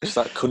 Just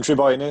that country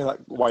boy, innit? Like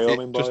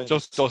Wyoming boy.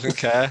 Just doesn't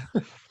care.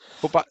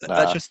 But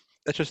let's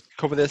just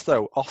cover this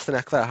though. Austin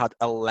Eckler had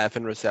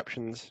 11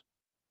 receptions.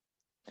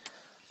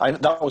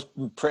 That was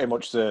pretty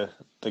much the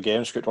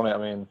game script, wasn't it?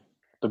 I mean,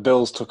 the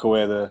Bills took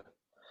away the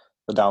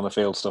down the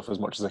field stuff as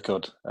much as they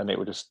could, and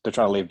they're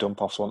trying to leave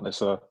dump offs, weren't they?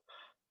 So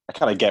I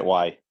kind of get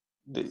why.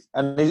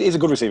 And he's a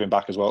good receiving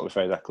back as well, with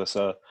Eckler.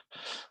 So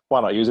why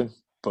not use him?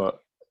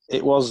 But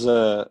it was.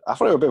 I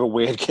thought it was a bit of a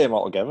weird game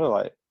altogether.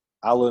 Like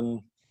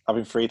Allen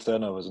having 3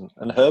 turnovers,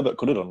 and Herbert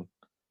could have done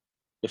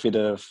if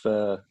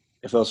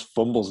those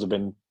fumbles had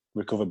been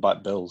recovered by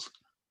Bills.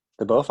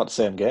 They both had the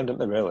same game, didn't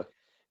they? Really,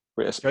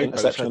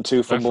 interception and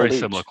 2 fumbles. Very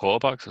similar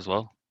quarterbacks as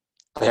well.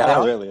 They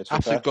are really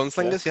absolute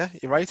gunslingers. Yeah,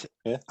 you're right.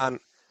 Yeah, and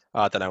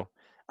I don't know.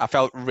 I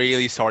felt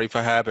really sorry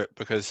for Herbert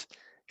because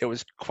it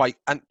was quite.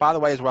 And by the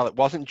way, as well, it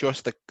wasn't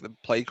just the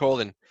play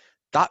calling.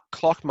 That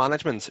clock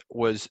management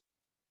was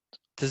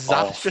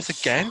disastrous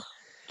again.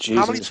 Jesus,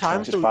 how many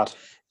times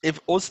if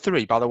us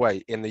three, by the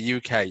way, in the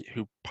UK,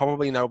 who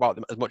probably know about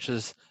them as much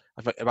as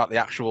about the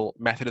actual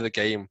method of the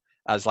game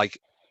as like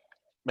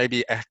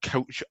maybe a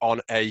coach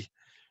on a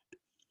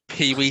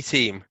Pee-wee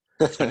team,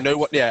 so know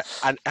what? Yeah,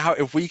 and how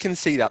if we can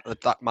see that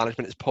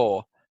management is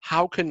poor,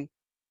 how can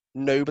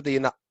nobody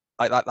in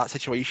that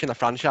situation, a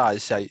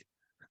franchise, say,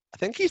 I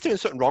think he's doing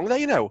something wrong there.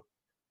 You know,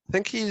 I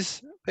think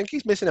he's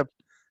missing a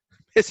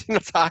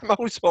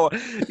timeout, or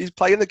he's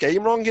playing the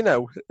game wrong. You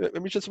know,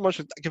 maybe someone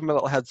should give him a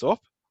little heads up.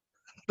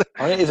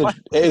 I mean, it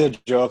is a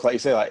joke, like you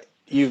say. Like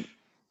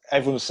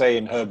everyone's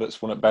saying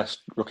Herbert's one of the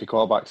best rookie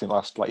quarterbacks in the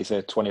last, like you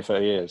say, 20,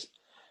 30 years.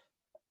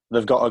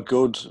 They've got a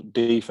good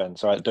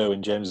defense. Right,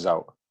 Derwin James is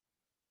out,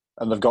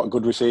 and they've got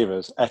good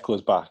receivers.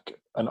 Eckler's back,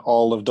 and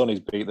all they've done is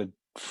beat the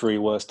 3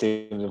 worst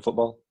teams in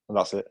football, and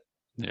that's it.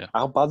 Yeah.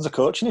 How bad's the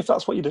coaching if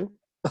that's what you do?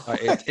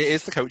 It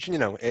is the coaching, you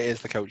know. It is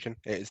the coaching.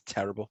 It is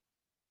terrible.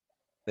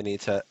 They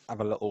need to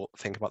have a little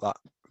think about that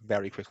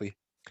very quickly.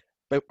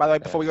 But by the way,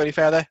 before we go any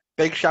further,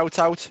 big shout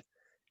out.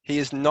 He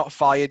is not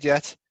fired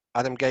yet.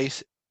 Adam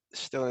Gase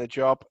still in a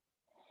job.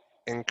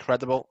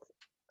 Incredible.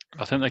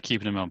 I think they're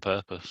keeping him on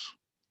purpose.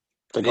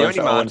 The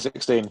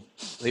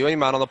only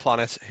man on the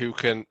planet who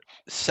can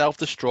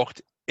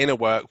self-destruct in a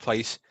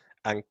workplace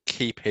and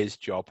keep his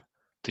job.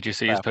 Did you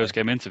see his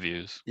post-game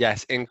interviews?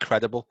 Yes,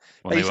 incredible.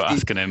 When they were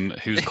asking him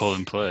who's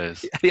calling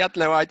plays. He had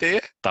no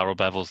idea. Darrell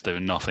Bevel's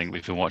doing nothing.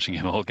 We've been watching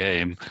him all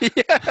game.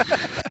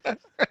 Yeah.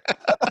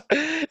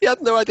 He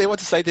had no idea what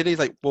to say, did he? He's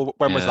like, well,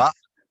 when was that?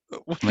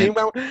 What do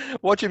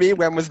you mean,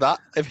 when was that?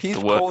 If he's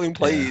calling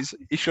plays,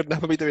 he should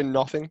never be doing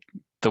nothing.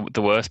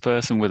 The worst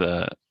person with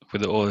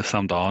all is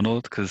Sam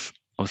Darnold, because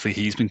obviously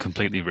he's been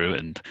completely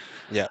ruined.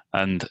 Yeah.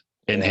 And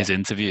in his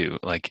interview,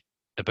 like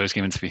a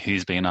post-game interview,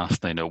 he's being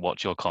asked,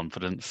 what's your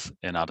confidence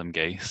in Adam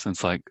Gase? And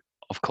it's like,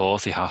 of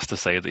course he has to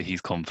say that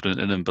he's confident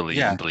in him,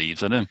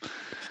 believes in him.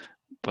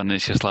 But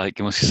it's just like,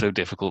 it must be so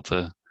difficult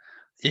to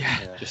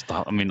just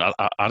start. I mean,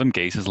 Adam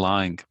Gase is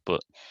lying,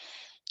 but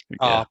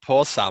Oh,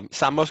 poor Sam.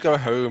 Sam must go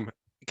home,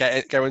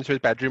 go into his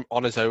bedroom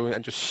on his own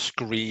and just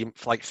scream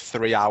for like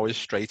 3 hours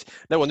straight.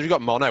 No wonder he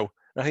got mono.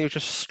 I think he was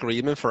just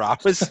screaming for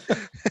hours.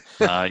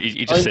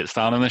 He just sits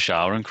down in the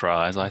shower and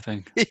cries, I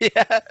think.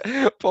 Yeah,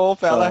 poor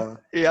fella.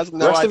 He has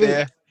no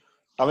idea.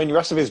 The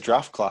rest of his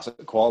draft class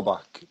at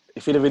quarterback,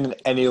 if he'd have been in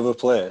any other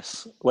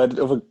place, where did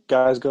other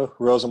guys go?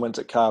 Rosen went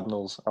to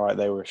Cardinals. All right,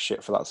 they were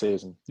shit for that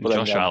season. But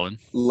Allen.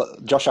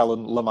 Josh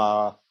Allen,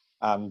 Lamar,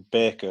 and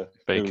Baker.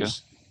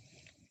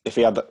 If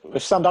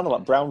Sam Darnold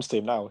at Browns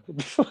team now,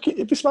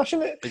 he'd be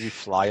smashing it. He'd be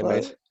flying,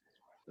 mate.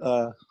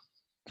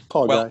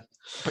 Poor guy.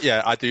 But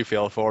yeah, I do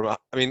feel for him.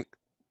 I mean,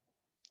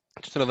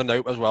 just another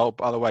note as well,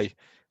 by the way,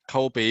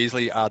 Cole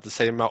Beasley had the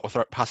same amount of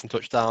passing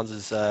touchdowns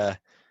as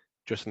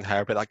Justin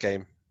Herbert that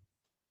game.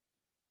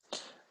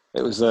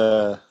 It was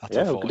a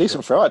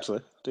decent throw,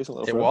 actually. Decent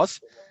little throw.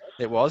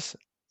 It was.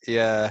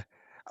 Yeah.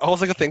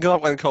 All I could think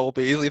of when Cole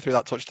Beasley threw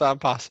that touchdown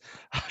pass,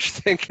 I was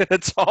thinking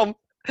of Tom.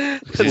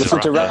 Listen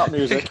to rap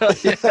music.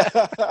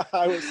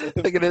 I was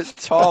thinking it's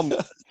Tom.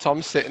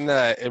 Tom's sitting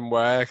there in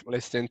work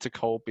listening to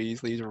Cole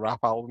Beasley's rap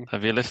album.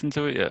 Have you listened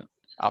to it yet?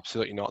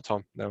 Absolutely not,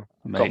 Tom. No.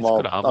 Mate,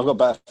 I've got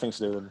better things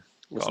to do than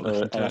listen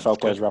to NFL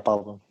players' rap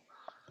album.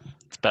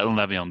 It's better than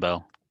Le'Veon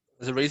Bell.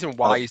 There's a reason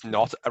why he's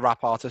not a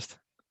rap artist.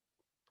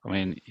 I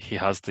mean, he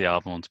has the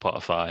album on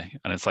Spotify,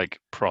 and it's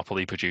like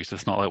properly produced.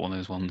 It's not like one of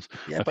those ones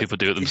where people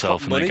do it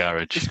themselves in their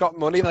garage. He's got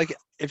money. Like,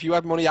 if you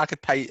had money, I could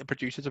pay a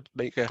producer to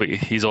make it. But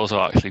he's also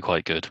actually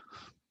quite good.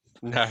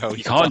 No,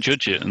 you can't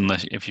judge it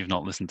if you've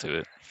not listened to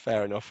it.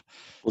 Fair enough.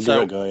 We'll give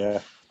it a go, yeah.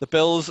 The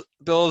Bills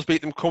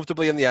beat them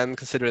comfortably in the end,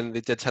 considering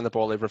they did turn the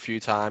ball over a few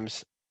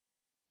times.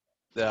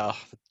 The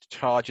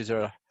Chargers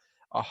are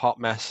a hot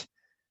mess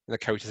in the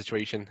coaching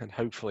situation, and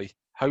hopefully,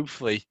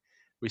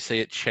 we see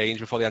it change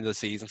before the end of the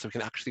season, so we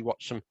can actually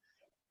watch some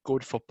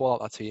good football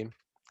at that team.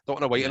 Don't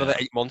want to wait another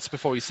 8 months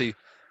before we see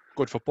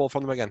good football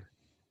from them again.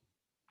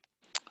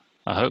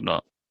 I hope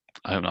not.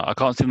 I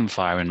can't see them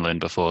firing Lynn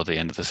before the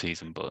end of the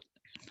season, but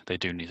they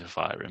do need to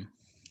fire him.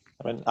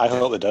 I mean, I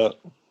hope they don't.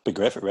 Be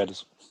great for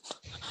Raiders.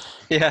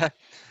 Yeah.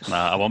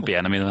 Nah, I won't be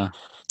enemy there.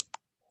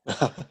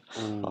 I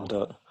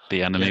don't.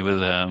 Be enemy with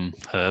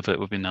Herbert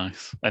would be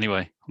nice.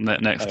 Anyway,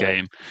 next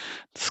game,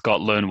 Scott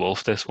lone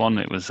wolf this one.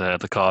 It was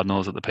the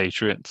Cardinals at the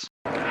Patriots.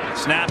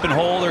 Snap and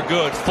hold are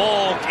good.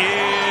 Folk is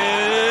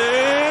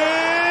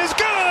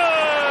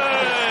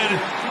good!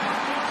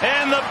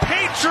 And the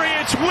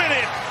Patriots win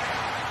it!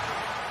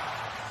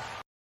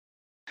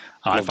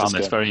 I found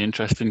this very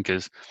interesting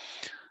because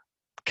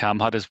Cam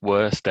had his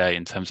worst day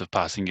in terms of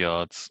passing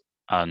yards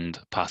and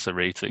passer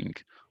rating,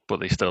 but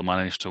they still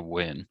managed to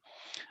win.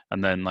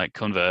 And then, like,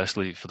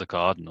 conversely for the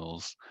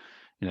Cardinals,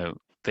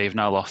 they've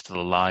now lost to the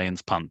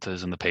Lions,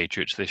 Panthers, and the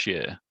Patriots this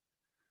year.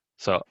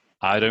 So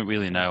I don't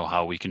really know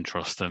how we can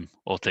trust them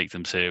or take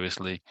them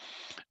seriously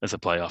as a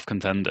playoff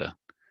contender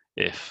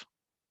if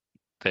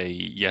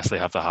they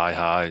have the high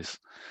highs.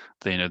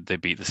 They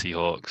beat the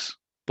Seahawks,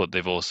 but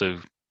they've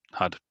also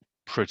had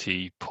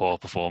pretty poor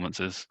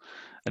performances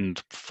and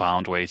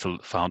found a way to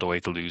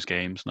lose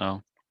games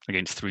now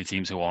against three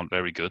teams who aren't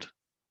very good.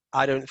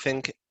 I don't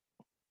think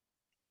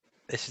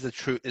this is a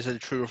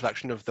true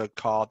reflection of the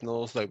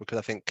Cardinals, though, because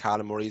I think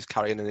Kyler Murray's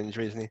carrying an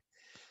injury, isn't he?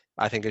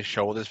 I think his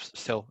shoulder's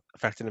still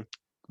affecting him.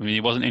 I mean,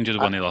 he wasn't injured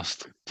when he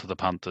lost to the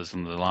Panthers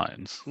and the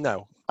Lions.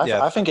 No.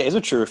 I think it is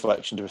a true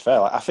reflection, to be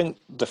fair. I think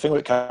the thing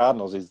with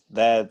Cardinals is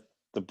they're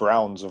the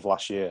Browns of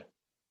last year.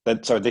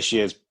 This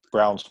year's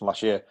Browns from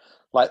last year.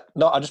 I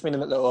just mean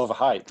that they're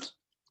overhyped.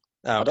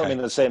 Oh, okay. I don't mean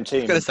they're the same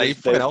team. I was going to say,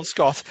 fucking hell,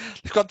 Scott.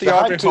 They've got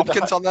DeAndre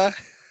Hopkins on there.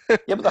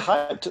 Yeah, but the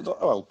hype.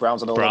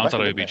 Browns are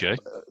OBJ.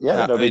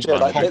 Yeah, OBJ.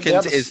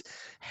 Hopkins is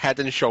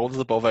head and shoulders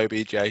above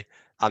OBJ,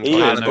 and he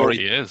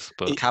is,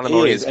 but Kyler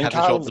Murray is head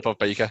and shoulders above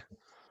Baker.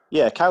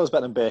 Yeah, Kyler's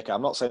better than Baker.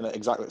 I'm not saying that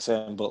exactly the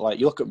same, but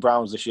you look at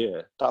Browns this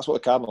year. That's what the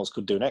Cardinals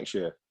could do next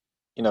year.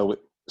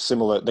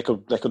 Similar. They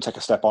could take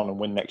a step on and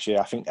win next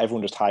year. I think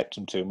everyone just hyped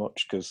them too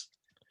much because.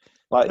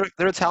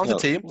 They're a talented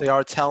team. They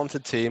are a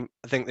talented team.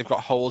 I think they've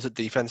got holes at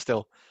defense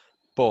still,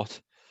 but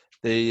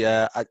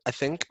I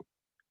think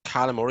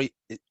Kyler Murray,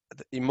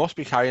 he must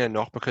be carrying a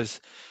knock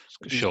because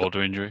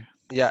shoulder injury.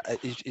 Yeah,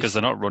 because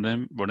they're not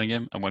running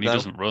him, and when he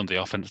doesn't run,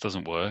 the offense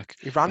doesn't work.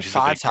 He ran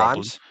 5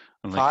 times.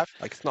 And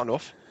it's not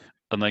enough.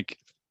 And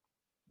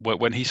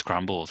when he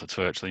scrambles, it's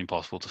virtually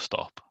impossible to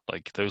stop.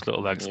 Those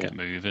little legs get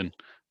moving.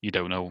 You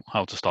don't know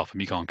how to stop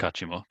him. You can't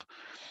catch him up.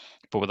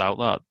 But without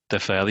that, they're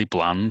fairly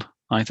bland,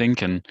 I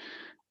think. And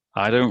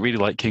I don't really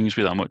like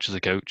Kingsbury that much as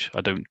a coach.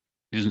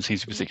 He doesn't seem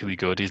to be particularly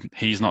good.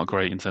 He's not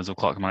great in terms of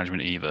clock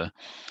management either.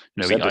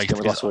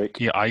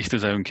 He iced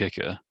his own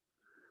kicker.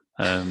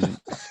 I'm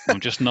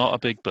just not a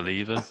big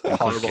believer in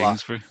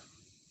Kingsbury.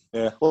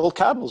 Yeah. Well,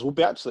 Cardinals would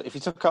be actually, if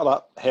you took out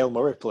that Hail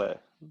Murray play,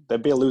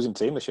 they'd be a losing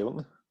team this year,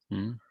 wouldn't they?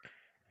 Mm.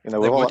 You know,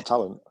 with all that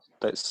talent,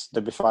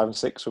 they'd be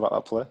 5-6 without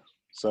that play.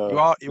 So you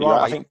are right.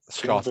 right, I think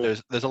Scott.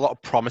 There's a lot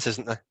of promise,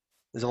 isn't there?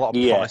 There's a lot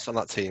of promise on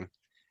that team.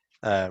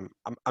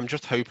 I'm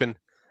just hoping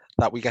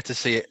that we get to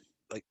see it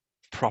like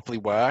properly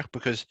work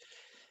because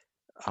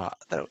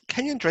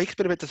Kenyon Drake's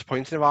been a bit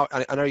disappointing about.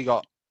 I know he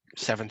got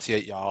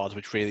 78 yards,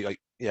 which really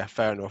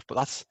fair enough,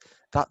 but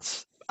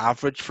that's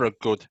average for a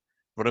good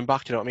running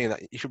back. Do you know what I mean?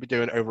 That you should be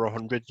doing over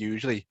 100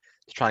 usually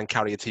to try and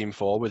carry a team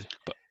forward.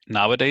 But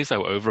nowadays,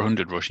 though, over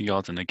 100 rushing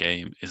yards in a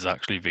game is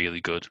actually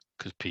really good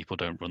because people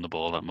don't run the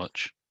ball that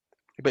much.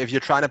 But if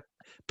you're trying to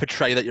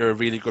portray that you're a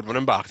really good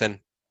running back, then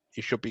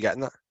you should be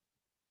getting that.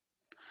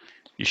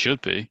 You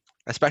should be.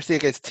 Especially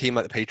against a team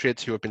like the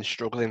Patriots who have been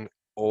struggling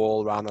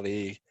all around the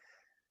league.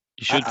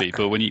 You should be,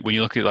 but when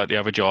you look at like the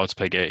average yards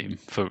per game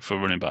for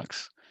running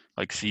backs,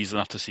 like season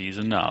after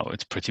season now,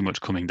 it's pretty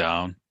much coming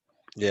down.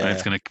 Yeah. And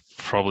it's going to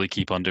probably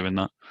keep on doing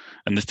that.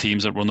 And there's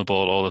teams that run the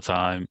ball all the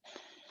time.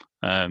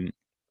 I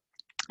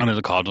know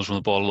the Cardinals run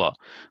the ball a lot,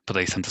 but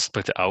they tend to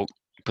split it out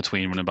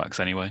between running backs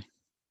anyway.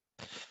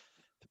 So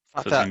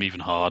it's going to be even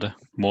harder.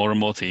 More and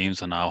more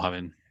teams are now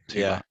having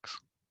two backs.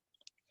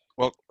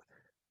 Well,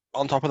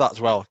 on top of that as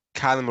well,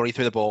 Kyler Murray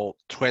threw the ball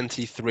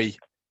 23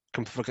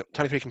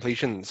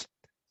 completions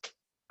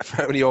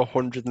for only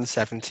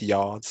 170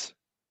 yards.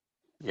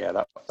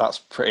 Yeah, that's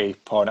pretty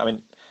poor. I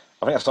mean,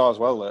 I think I saw as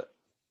well that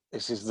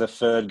this is the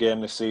third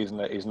game this season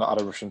that he's not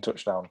had a rushing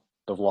touchdown.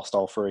 They've lost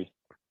all three.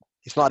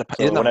 He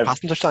didn't have a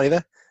passing touchdown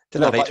either.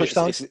 Didn't have 8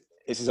 touchdowns.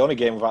 It's his only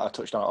game without a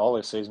touchdown at all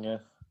this season, yeah.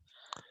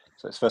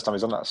 So it's the first time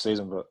he's done that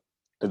season, but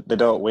they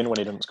don't win when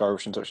he doesn't score a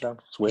rushing touchdown.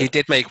 It's weird. He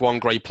did make one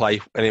great play,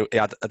 and he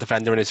had a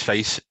defender in his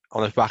face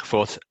on his back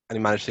foot, and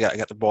he managed to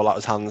get the ball out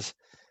of his hands.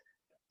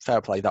 Fair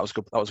play. That was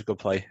good. That was a good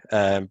play.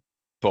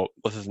 But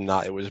other than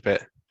that, it was a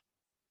bit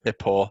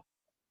poor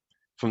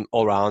from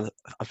all round.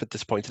 I'm a bit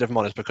disappointed, if I'm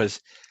honest, because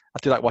I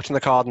do like watching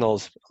the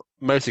Cardinals,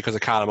 mostly because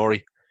of Kyler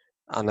Murray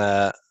and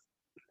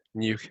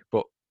Nuke.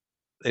 But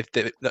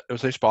there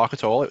was no spark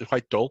at all. It was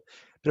quite dull.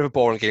 Bit of a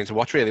boring game to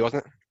watch, really,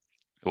 wasn't it?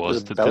 It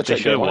was. They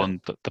should have won.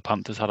 The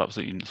Panthers had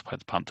absolutely nothing.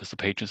 The Panthers. The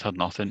Patriots had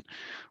nothing.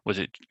 Was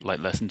it like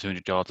less than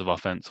 200 yards of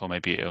offense, or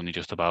maybe only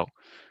just about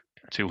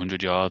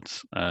 200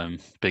 yards?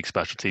 Big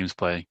special teams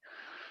play,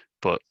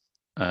 but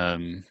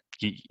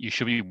you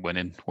should be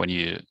winning when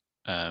you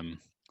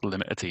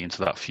limit a team to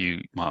that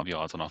few amount of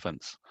yards on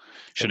offense.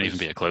 Shouldn't even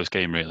be a close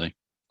game, really.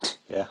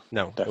 Yeah,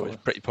 no, definitely. It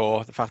was pretty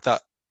poor. The fact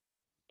that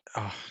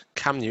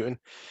Cam Newton,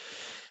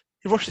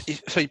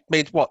 he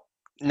made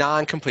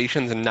 9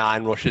 completions and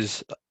 9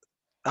 rushes.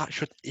 A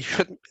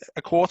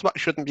quarterback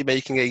shouldn't be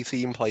making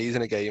 18 plays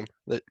in a game.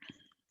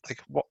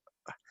 What?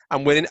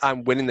 I'm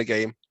winning the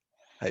game.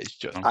 It's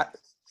just.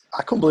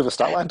 I couldn't believe the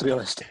stat line, to be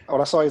honest.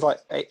 When I saw he's like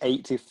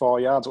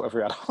 84 yards, whatever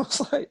he had, I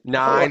was like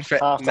 9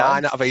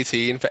 out of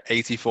 18 for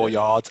 84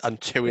 yards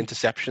and 2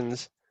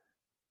 interceptions.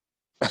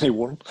 And he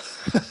won.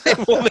 He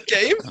won the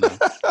game.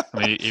 I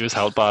mean, he was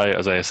held by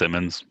Isaiah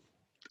Simmons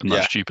in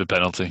that stupid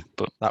penalty,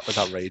 but that was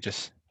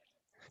outrageous.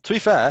 To be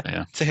fair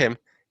to him,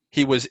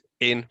 he was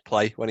in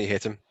play when he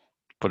hit him.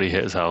 But he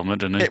hit his helmet,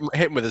 didn't he?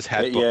 Hit him with his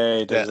head. Yeah,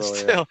 he did.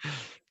 Still.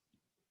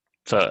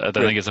 So I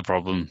don't think it's a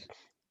problem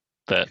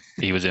that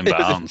he was in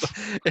bounds.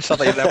 It's not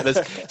like he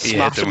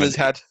smashed him with his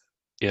head.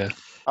 Yeah.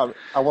 I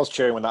was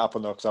cheering when that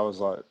happened, though, because I was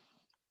like,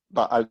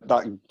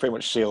 that pretty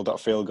much sealed that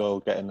field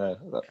goal, getting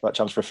that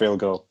chance for a field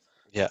goal.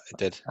 Yeah, it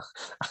did.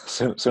 As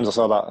soon as I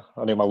saw that,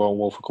 I knew my lone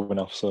wolf were coming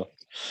off. So,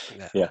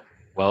 yeah.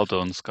 Well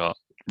done, Scott.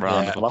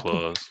 Round of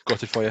applause.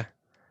 Gutted for you.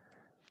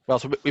 Well,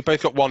 so we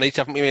both got 1 each,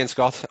 haven't we, me and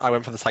Scott? I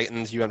went for the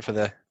Titans, you went for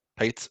the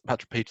Patriots.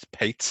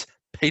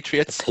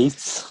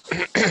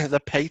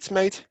 The Pates,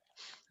 mate.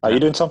 How are you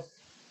doing, Tom?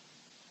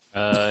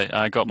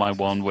 I got my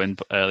 1 win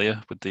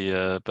earlier with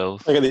the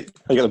Bills. I got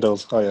the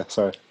Bills. Oh, yeah,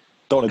 sorry.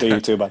 Don't want to do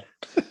you too bad.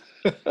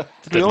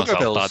 Did we all go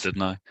Bills? Bad,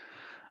 didn't I?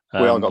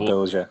 We all got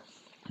Bills, yeah.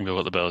 We all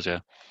got the Bills, yeah.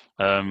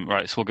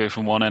 Right, so we'll go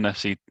from one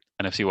NFC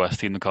West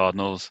team, the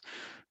Cardinals,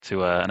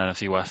 to an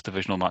NFC West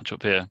divisional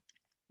matchup here.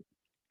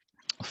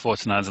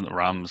 49ers and the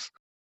Rams.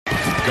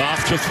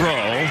 Goff to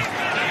throw.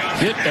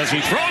 Hit as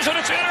he throws, and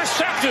it's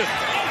intercepted.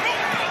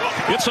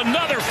 It's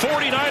another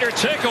 49er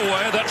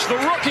takeaway. That's the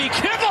rookie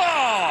Kibble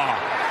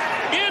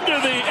into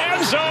the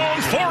end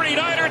zone.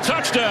 49er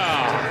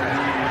touchdown.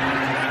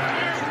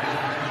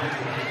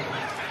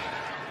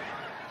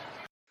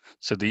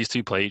 So these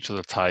two play each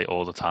other tight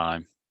all the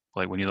time.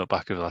 Like when you look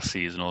back over the last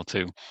season or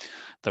two,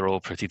 they're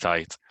all pretty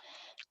tight.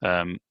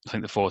 I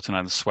think the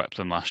 49ers swept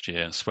them last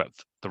year and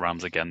swept the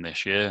Rams again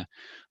this year.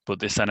 But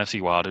this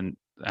NFC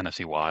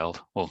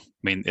Wild. Well, I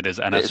mean, it is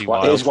NFC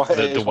Wild.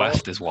 The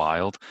West is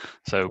wild.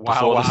 So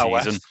before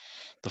the season,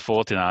 the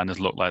 49ers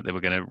looked like they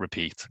were going to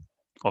repeat.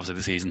 Obviously,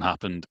 the season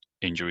happened.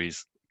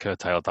 Injuries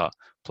curtailed that.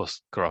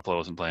 Plus, Garoppolo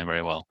wasn't playing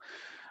very well.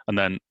 And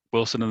then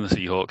Wilson and the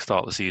Seahawks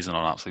start the season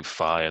on absolute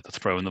fire. They're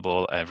throwing the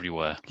ball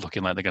everywhere,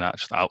 looking like they're going to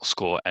actually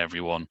outscore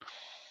everyone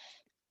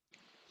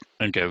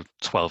and go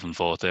 12-4,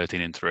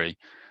 13-3.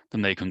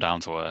 Then they come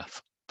down to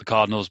earth. the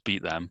Cardinals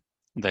beat them.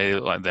 They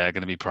look like they're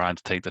going to be primed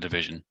to take the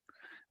division.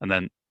 And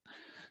then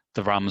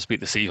the Rams beat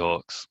the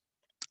Seahawks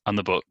and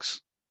the Bucks,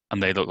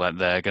 and they look like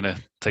they're going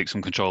to take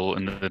some control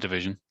in the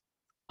division.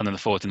 And then the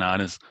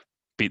 49ers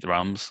beat the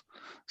Rams.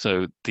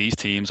 So these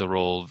teams are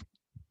all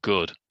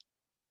good,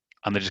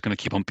 and they're just going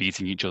to keep on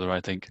beating each other,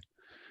 I think.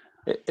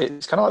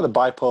 It's kind of like the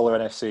bipolar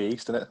NFC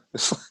East, isn't it?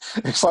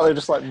 It's like they're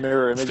just like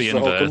mirror image of the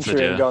whole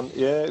country and gone,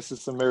 it's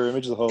just a mirror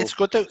image of the whole. It's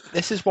good though.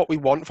 This is what we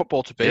want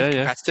football to be,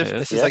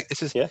 competitive.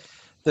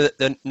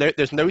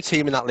 There's no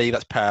team in that league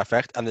that's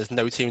perfect, and there's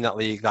no team in that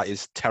league that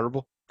is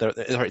terrible.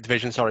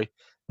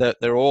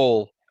 They're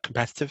all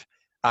competitive.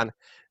 And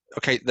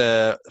okay,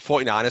 the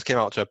 49ers came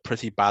out to a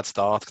pretty bad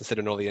start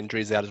considering all the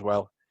injuries they had as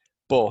well.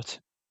 But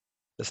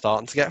they're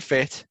starting to get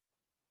fit,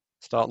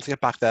 starting to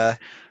get back there.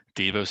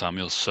 Deebo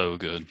Samuel's so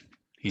good.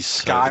 He's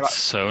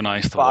so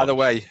nice to watch.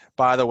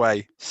 By the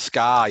way,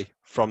 Sky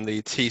from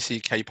the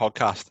TCK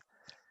podcast,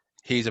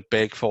 he's a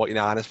big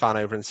 49ers fan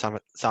over in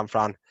San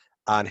Fran,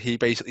 and he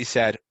basically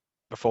said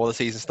before the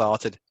season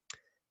started,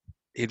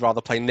 he'd rather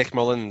play Nick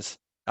Mullins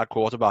at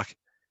quarterback,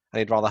 and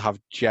he'd rather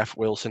have Jeff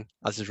Wilson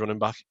as his running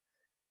back.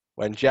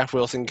 When Jeff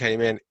Wilson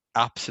came in,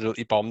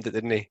 absolutely bombed it,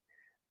 didn't he?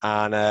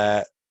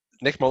 And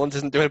Nick Mullins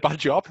isn't doing a bad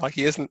job. Like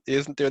he isn't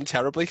doing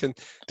terribly. And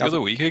the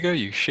other week ago,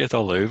 you shit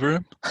all over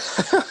him.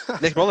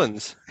 Nick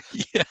Mullins.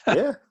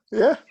 Yeah.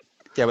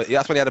 But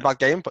that's when he had a bad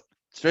game. But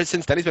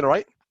since then, he's been all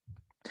right.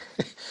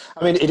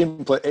 I mean, he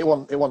didn't play. It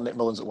wasn't Nick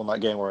Mullins that won that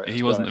game, where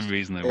he wasn't the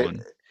reason they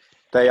won.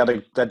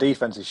 Their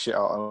defense is shit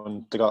out,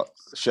 and they got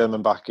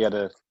Sherman back. He had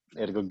a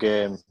good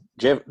game.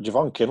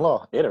 Javon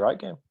Kinlaw, he had a right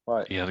game.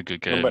 Right. He had a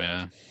good game.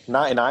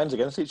 99s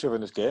against each other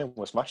in this game.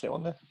 We're smashing it,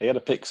 wasn't they? He had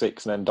a pick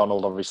six, and then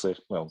Donald obviously.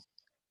 Well,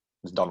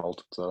 it's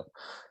Donald, so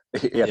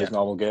he had his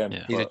normal game.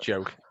 He's a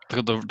joke.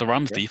 The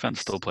Rams' defense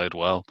still played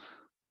well.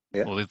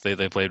 Yeah. Well,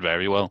 they played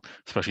very well,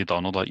 especially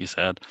Donald, like you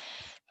said.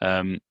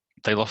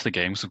 They lost the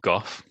games with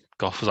Goff.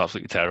 Goff was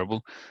absolutely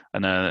terrible,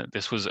 and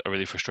this was a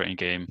really frustrating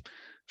game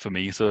for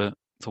me to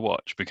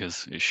watch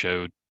because it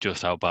showed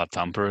just how bad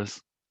Tampa is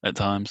at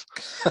times.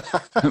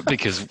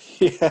 Because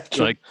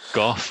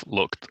Goff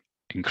looked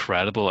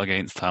incredible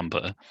against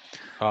Tampa.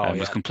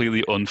 Was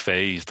completely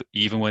unfazed.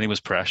 Even when he was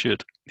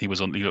pressured, he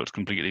looked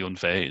completely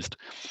unfazed.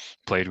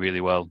 Played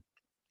really well.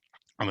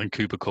 And then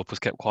Cooper Kupp was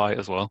kept quiet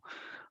as well.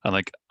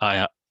 And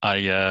I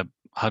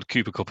had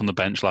Cooper Kupp on the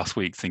bench last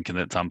week thinking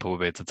that Tampa would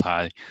be able to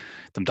tie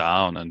them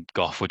down and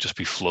Goff would just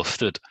be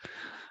flustered.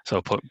 So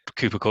I put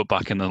Cooper Kupp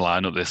back in the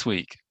lineup this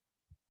week.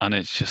 And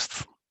it's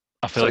just,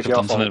 I feel like I've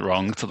done something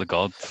wrong to the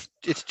gods.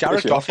 It's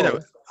Jared Goff,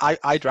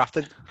 I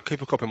drafted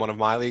Cooper Kupp in one of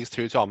my leagues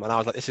too, Tom, and I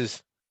was like, this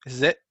is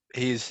it.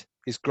 He's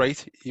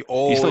great. He's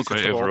still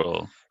great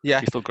overall. Yeah,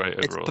 he's still great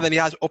overall. But then he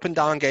has up and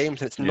down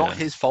games, and it's not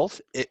his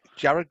fault.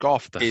 Jared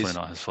Goff definitely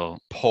not his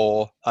fault.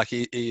 Poor. Like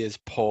he is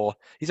poor.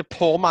 He's a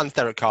poor man's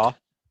Derek Carr.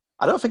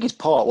 I don't think he's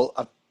poor.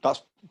 Well,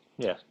 that's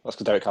because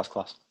Derek Carr's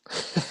class.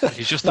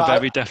 He's just the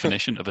very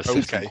definition of a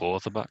system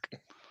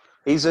quarterback.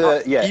 He's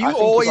You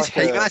always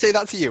hate when I say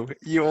that to you.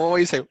 You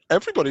always say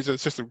everybody's a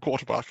system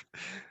quarterback.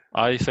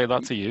 I say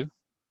that to you.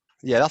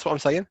 Yeah, that's what I'm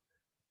saying.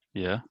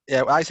 Yeah.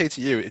 Yeah, I say to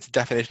you, it's a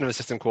definition of a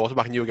system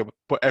quarterback, and you go,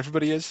 but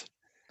everybody is.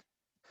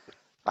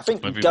 I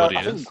think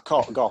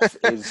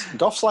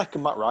Goff's like a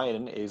Matt Ryan,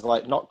 isn't he? He's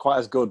like not quite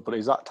as good, but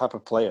he's that type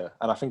of player.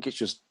 And I think it's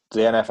just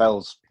the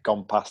NFL's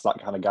gone past that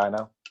kind of guy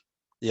now.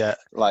 Yeah.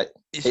 Like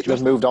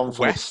they've moved on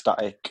from a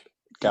static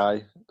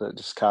guy that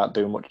just can't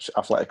do much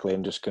athletically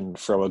and just can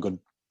throw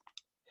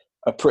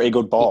a pretty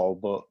good ball,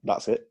 but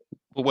that's it.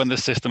 But when the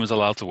system is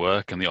allowed to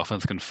work and the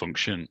offense can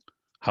function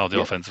how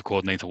the offensive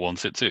coordinator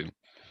wants it to,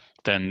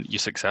 then you're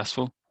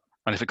successful.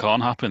 And if it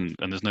can't happen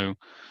and there's no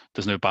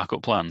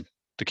backup plan,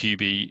 the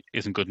QB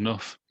isn't good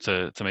enough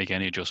to make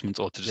any adjustments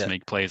or to just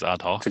make plays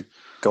ad hoc. To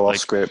go off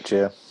script,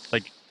 I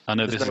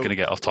know this is going to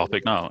get off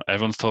topic now.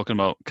 Everyone's talking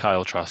about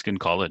Kyle Trask in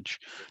college,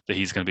 that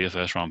he's going to be a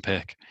first-round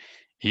pick.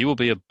 He will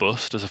be a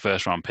bust as a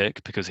first-round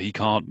pick because he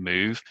can't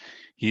move.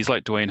 He's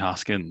like Dwayne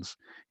Haskins.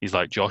 He's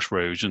like Josh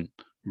Rosen.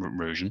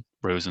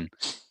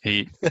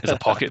 He is a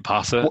pocket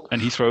passer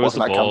and he throws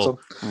the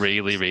ball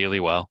really, really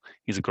well.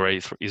 He's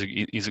great from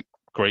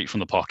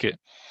the pocket.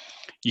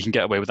 You can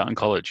get away with that in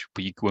college,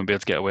 but you won't be able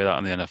to get away with that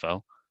in the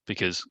NFL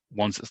because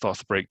once it starts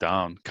to break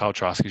down, Kyle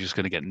Trask is just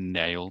going to get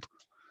nailed.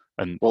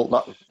 And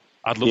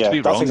I'd love to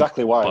be wrong,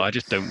 exactly why. But I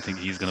just don't think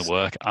he's going to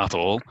work at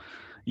all.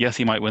 Yes,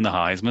 he might win the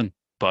Heisman,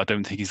 but I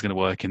don't think he's going to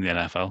work in the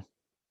NFL.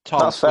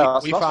 Tom, that's fair.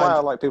 That's why I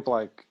like people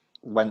like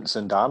Wentz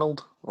and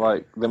Darnold.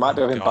 Like they might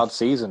be having bad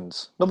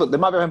seasons. No, but they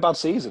might be having bad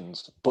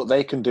seasons, but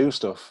they can do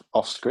stuff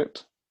off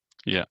script.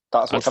 Yeah,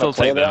 that's what I'd still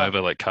take them over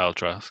like Kyle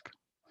Trask.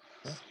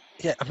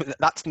 Yeah, I mean,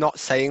 that's not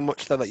saying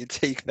much though that you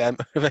take them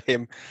over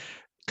him.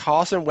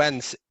 Carson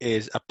Wentz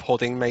is a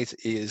pudding, mate.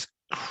 He is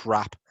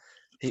crap.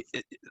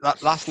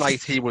 Last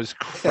night he was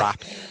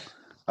crap.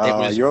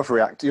 You're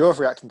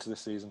overreacting to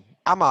this season.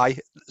 Am I,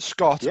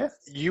 Scott? Yeah.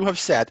 You have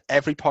said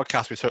every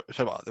podcast we talk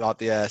about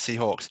the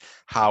Seahawks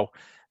how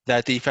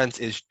Their defense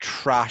is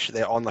trash.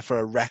 They're on for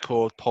a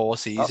record poor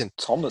season.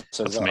 That's Tom that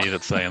says That's that. me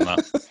that's saying that.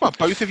 Well,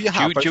 both of you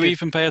have. Do you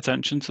even pay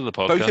attention to the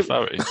podcast,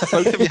 Harry?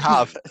 Both of you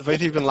have. Both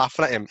of you have been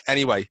laughing at him.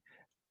 Anyway,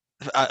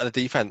 at the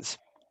defense,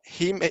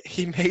 he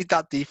made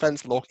that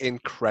defense look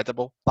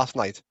incredible last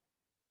night.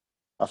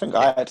 I think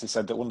I actually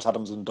said that once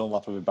Adams and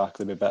Dunlap will be back,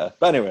 they'll be better.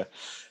 But anyway,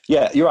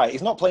 yeah, you're right.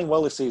 He's not playing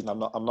well this season. I'm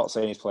not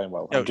saying he's playing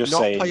well. I'm just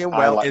saying playing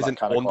well is an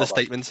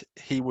understatement.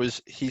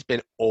 He's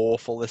been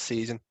awful this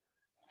season.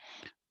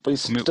 But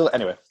he's still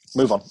anyway.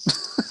 Move on.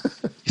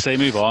 You say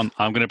move on.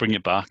 I'm going to bring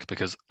it back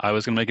because I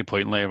was going to make a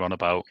point later on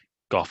about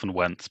Goff and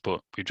Wentz,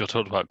 but we just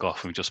talked about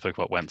Goff and we just spoke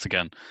about Wentz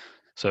again.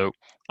 So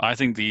I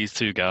think these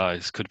two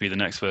guys could be the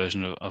next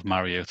version of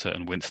Mariota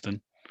and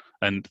Winston,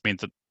 and I mean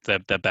they're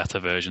better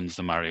versions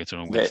than Mariota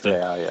and Winston. They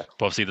are, yeah.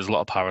 But obviously, there's a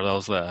lot of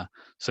parallels there.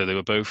 So they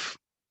were both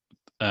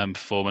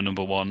former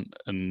number 1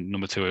 and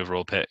number 2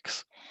 overall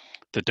picks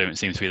that don't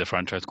seem to be the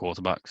franchise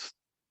quarterbacks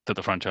that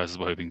the franchises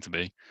were hoping to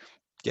be.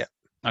 Yeah,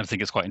 I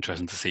think it's quite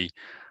interesting to see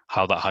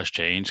how that has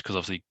changed because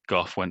obviously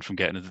Goff went from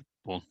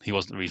he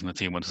wasn't the reason the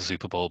team went to the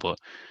Super Bowl, but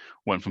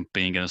went from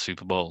being in a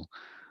Super Bowl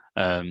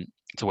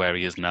to where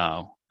he is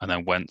now. And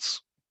then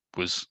Wentz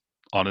was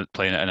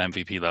playing at an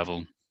MVP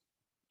level,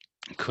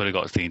 could have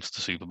got his team to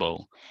the Super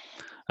Bowl,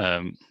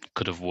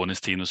 could have won his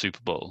team the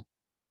Super Bowl.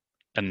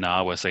 And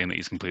now we're saying that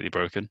he's completely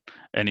broken.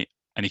 And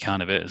he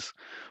kind of is.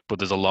 But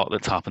there's a lot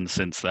that's happened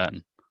since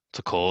then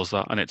to cause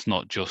that. And it's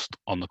not just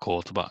on the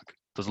quarterback.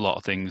 There's a lot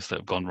of things that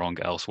have gone wrong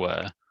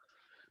elsewhere.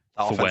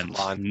 For Wentz,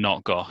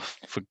 not Goff.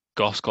 For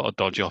Goff's got a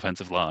dodgy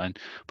offensive line,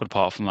 but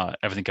apart from that,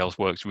 everything else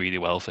works really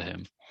well for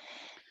him.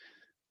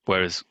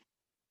 Whereas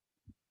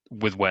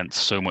with Wentz,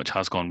 so much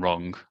has gone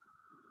wrong.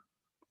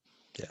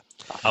 Yeah,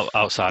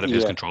 outside of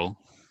his control.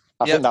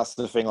 I think that's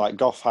the thing. Like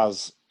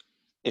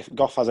if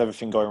Goff has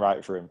everything going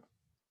right for him,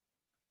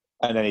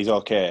 and then he's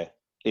okay,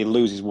 he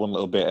loses one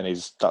little bit, and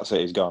that's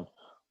it. He's gone.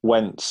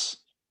 Wentz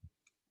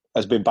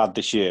has been bad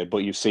this year, but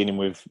you've seen him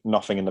with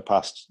nothing in the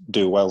past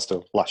do well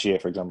still. Last year,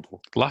 for example.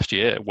 Last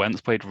year,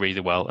 Wentz played really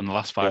well. In the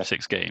last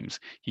 5-6 games,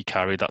 he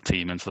carried that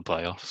team into the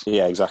playoffs.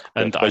 Yeah, exactly.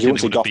 And I think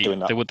they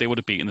would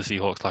have beaten the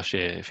Seahawks last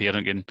year if he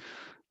hadn't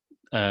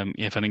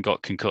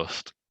got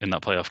concussed in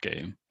that playoff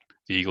game.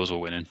 The Eagles were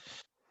winning.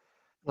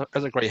 That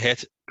was a great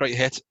hit.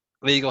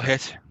 Legal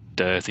hit.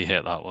 Dirty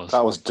hit that was.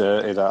 That was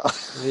dirty,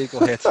 that.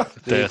 Legal hit.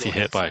 Dirty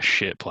hit by a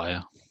shit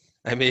player.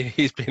 I mean,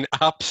 he's been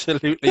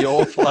absolutely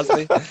awful, hasn't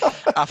he?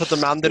 After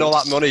demanding all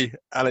that money,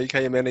 and he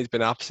came in, he's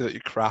been absolutely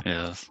crap.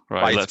 Yes.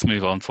 Right, let's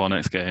move on to our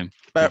next game.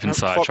 We've been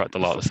sidetracked a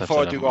lot this episode.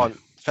 Before I do go on,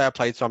 fair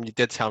play, Tom. You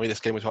did tell me this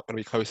game was not going to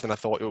be closer than I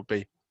thought it would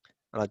be.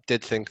 And I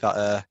did think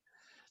that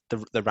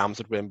the Rams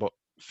would win, but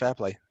fair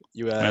play.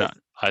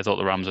 I thought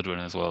the Rams would win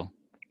as well.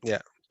 Yeah,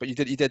 but you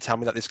did tell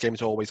me that this game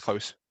is always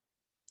close.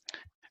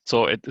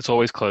 So it's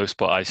always close,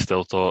 but I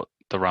still thought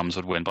the Rams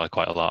would win by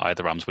quite a lot. I had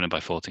the Rams winning by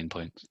 14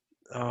 points.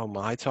 Oh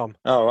my, Tom.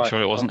 Oh right.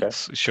 Sure it wasn't. Okay.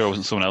 Sure it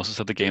wasn't someone else who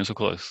said the games were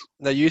close.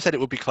 No, you said it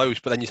would be close,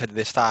 but then you said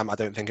this time I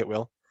don't think it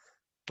will.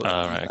 But,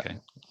 right, okay.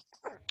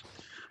 I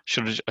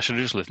should have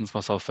just listened to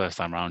myself first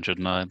time round,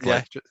 shouldn't I?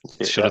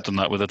 Should have done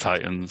that with the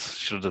Titans.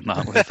 Should have done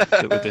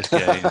that with this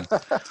game.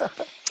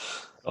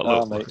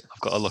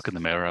 I've got to look in the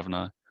mirror, haven't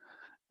I?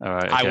 All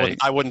right. Okay.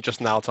 I wouldn't just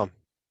now, Tom.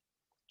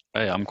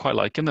 Hey, I'm quite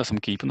liking this. I'm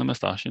keeping the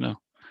moustache, you know.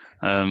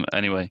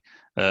 Anyway,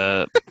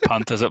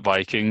 Panthers at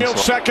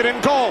Vikings. Second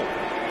and goal.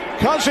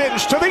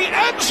 Cousins to the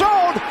end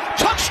zone.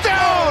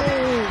 Touchdown!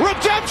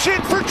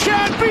 Redemption for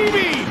Chad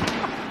Beebe.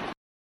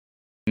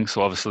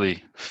 So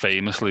obviously,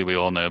 famously, we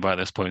all know by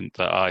this point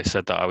that I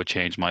said that I would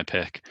change my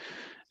pick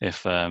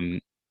if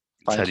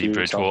Teddy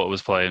Bridgewater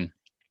was playing.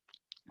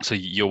 So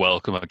you're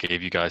welcome. I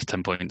gave you guys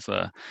 10 points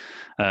there.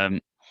 And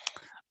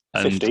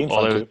 15,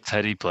 although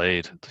Teddy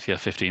played,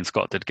 15,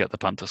 Scott did get the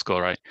Panther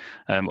score right.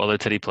 Although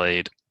Teddy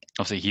played,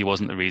 obviously he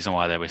wasn't the reason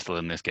why they were still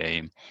in this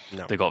game.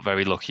 No. They got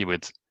very lucky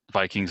with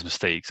Vikings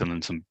mistakes and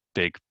then some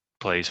big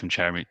plays from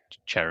Jeremy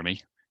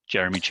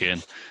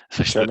Chin.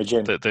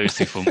 Those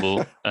two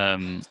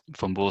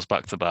fumbles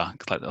back to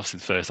back. Like obviously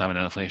the first time in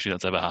NFL history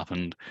that's ever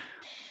happened.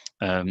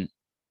 And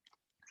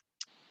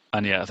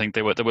yeah, I think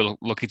they were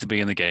lucky to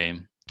be in the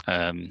game.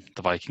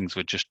 The Vikings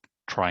were just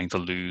trying to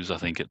lose, I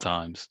think, at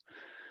times.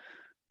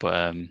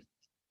 But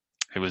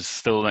it was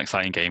still an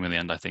exciting game in the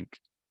end, I think.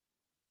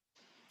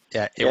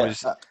 Yeah, it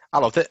was. I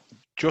loved it.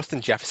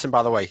 Justin Jefferson,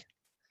 by the way,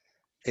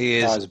 he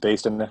is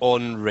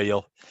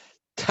unreal.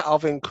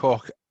 Dalvin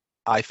Cook,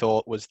 I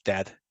thought, was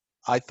dead.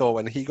 I thought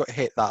when he got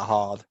hit that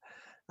hard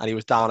and he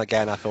was down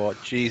again, I thought,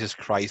 Jesus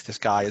Christ, this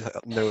guy is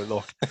no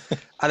luck.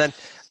 and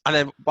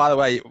then, by the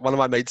way, one of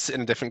my mates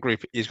in a different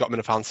group, he's got him in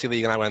a fantasy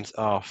league, and I went,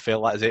 "Oh,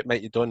 Phil, that is it,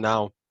 mate. You're done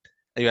now."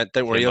 And he went,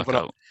 "Don't worry, he'll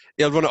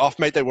run it off,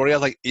 mate. Don't worry." I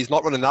was like, "He's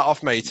not running that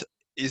off, mate.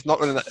 He's not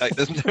running that. Like,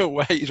 there's no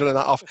way he's running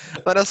that off."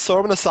 And then I saw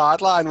him on the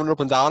sideline running up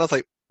and down. I was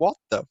like, "What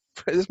the?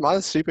 This man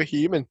is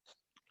superhuman.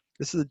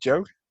 This is a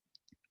joke."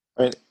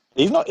 I mean,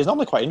 he's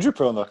normally quite injury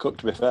prone though, Cook,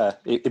 to be fair.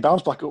 He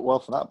bounced back up well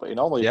for that, but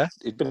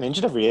he's been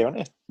injured every year,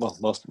 hasn't he? Well,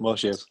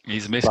 most years.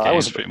 He's missed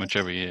games pretty much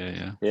every year,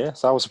 yeah. Yeah,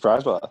 so I was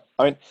surprised by that.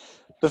 I mean,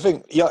 The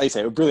thing, yeah, like you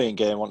say, a brilliant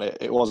game, wasn't it?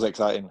 It was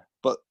exciting.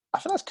 But I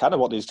think that's kind of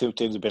what these two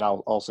teams have been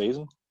all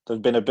season.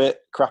 They've been a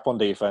bit crap on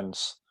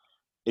defence,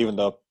 even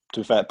though, to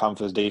be fair,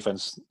 Panthers'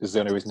 defence is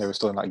the only reason they were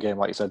still in that game,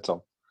 like you said,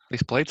 Tom.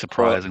 He's played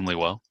surprisingly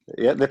well.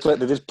 Yeah, they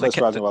did play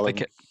surprisingly well.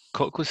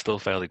 Cook was still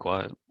fairly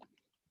quiet.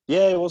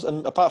 Yeah, it was.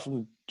 And apart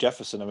from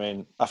Jefferson, I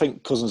mean, I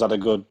think Cousins had a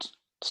good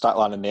stat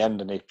line in the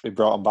end, and he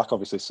brought him back,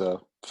 obviously.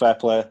 So fair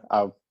play.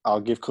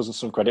 I'll give Cousins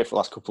some credit for the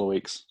last couple of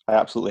weeks. I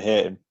absolutely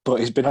hate him, but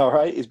he's been all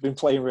right. He's been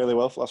playing really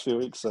well for the last few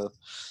weeks, so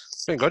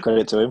been good.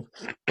 Credit to him.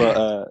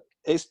 But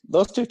it's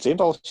those two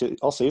teams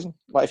all season.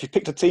 Like if you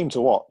picked a team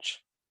to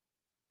watch,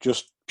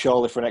 just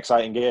purely for an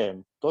exciting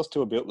game, those two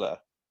will be up there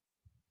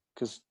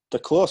because the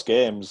close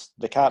games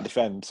they can't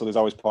defend, so there's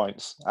always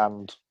points.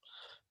 And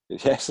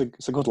yeah, it's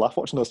a good laugh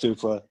watching those two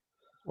play.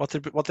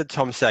 What did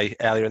Tom say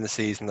earlier in the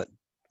season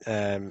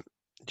that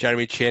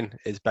Jeremy Chin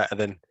is better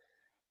than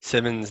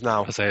Simmons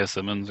now? Isaiah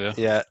Simmons, yeah.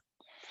 Yeah.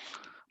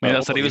 I mean, I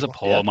said he was a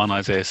poor man,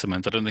 Isaiah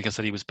Simmons. I don't think I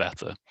said he was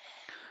better.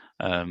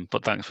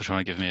 But thanks for trying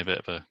to give me a bit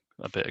of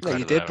credit. No,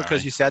 you did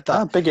because you said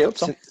that. Big it up,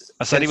 Tom.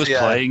 I said he was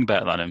playing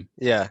better than him.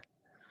 Yeah.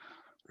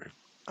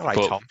 All right,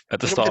 but Tom. At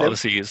the start of the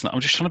season, I'm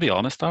just trying to be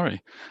honest,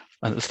 Harry.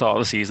 At the start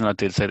of the season, I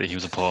did say that he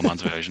was a poor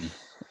man's version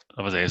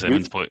of Isaiah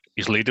Simmons, but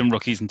he's leading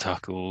rookies in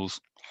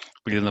tackles,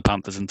 leading the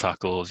Panthers in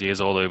tackles. He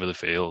is all over the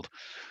field.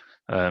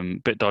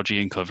 Bit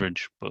dodgy in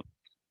coverage, but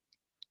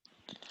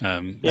he's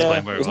playing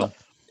very well.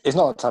 He's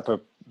not the type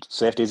of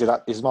safety, is he?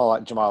 He's more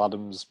like Jamal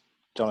Adams,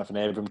 Jonathan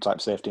Abram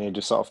type safety, and he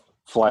just sort of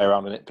fly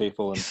around and hit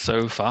people. And... He's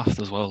so fast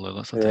as well, though.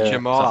 That's the thing.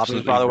 Jamal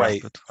Adams, by the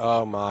way,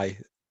 oh my,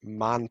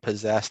 man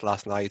possessed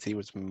last night. He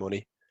was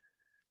money.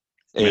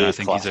 I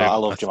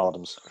love Jamal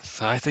Adams.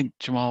 I think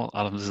Jamal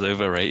Adams is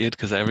overrated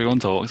because everyone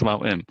talks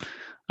about him,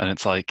 and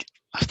it's like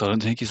I still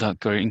don't think he's that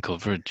great in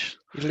coverage.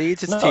 He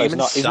leads his team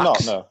and he's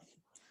not. No.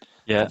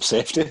 Yeah,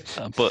 safety,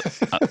 but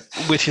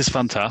which is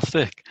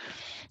fantastic.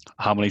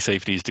 How many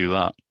safeties do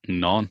that?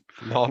 None.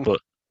 But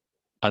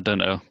I don't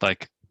know.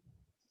 Like,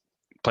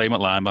 play him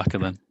at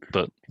linebacker then.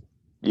 But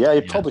yeah,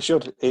 you probably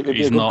should. It'd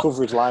be a good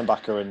coverage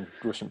linebacker and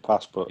rushing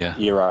pass. But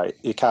you're right.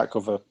 You can't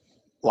cover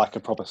like a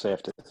proper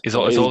safety. It's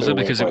also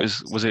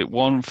because was it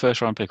 1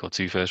 first-round pick or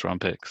 2 first-round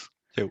picks?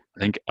 2. I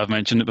think I've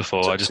mentioned it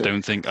before. I just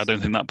don't think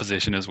that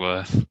position is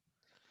worth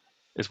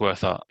that.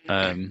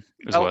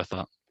 Worth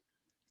that.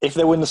 If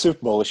they win the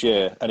Super Bowl this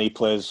year and he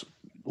plays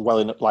well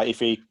enough, like if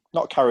he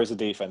not carries the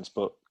defense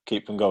but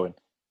keep them going,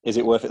 is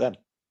it worth it then?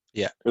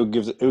 Yeah. Who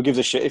gives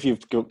a shit if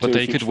you've got? But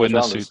they could win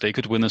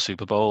the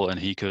Super Bowl and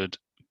he could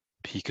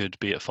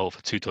be at fault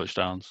for 2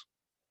 touchdowns.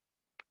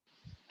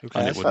 Who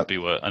cares? And it wouldn't be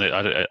worth. And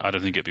I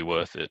don't think it'd be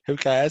worth it. Who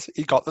cares?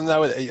 He got them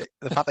though. The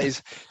fact that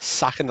he's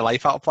sacking the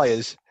life out of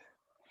players.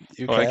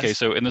 Who cares? Okay,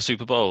 so in the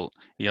Super Bowl,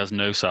 he has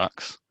no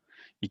sacks.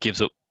 He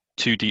gives up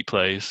 2 deep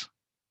plays.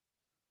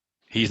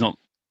 He's not.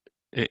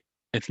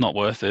 It's not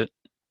worth it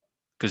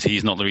because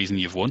he's not the reason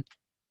you've won.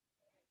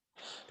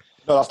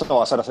 No, that's not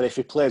what I said. I said if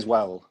he plays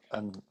well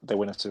and they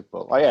win a Super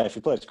Bowl. Oh, yeah, if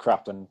he plays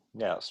crap, then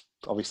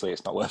obviously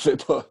it's not worth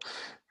it. But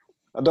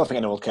I don't think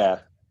anyone will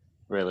care,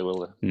 really,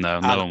 will they?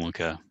 No one will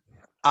care.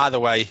 Either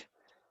way,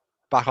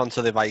 back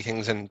onto the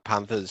Vikings and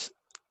Panthers.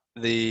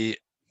 The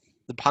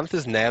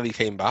Panthers nearly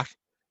came back.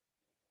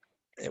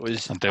 They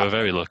were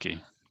very lucky.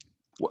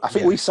 I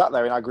think we sat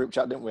there in our group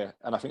chat, didn't we?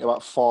 And I think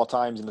about 4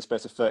 times in the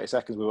space of 30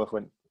 seconds we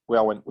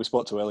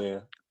spoke to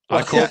earlier.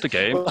 I called the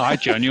game. I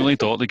genuinely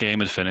thought the game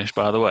had finished,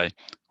 by the way.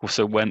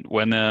 So when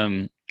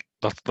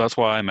that's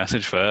why I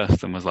messaged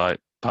first and was like,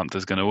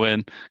 Panthers going to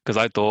win, because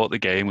I thought the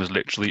game was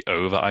literally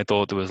over. I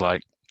thought there was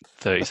like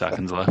 30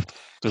 seconds left.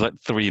 It was like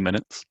 3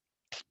 minutes.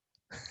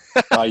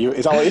 Is that why you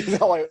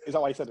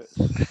said it?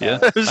 Yeah,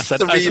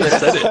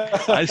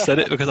 I said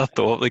it because I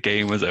thought the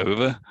game was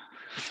over.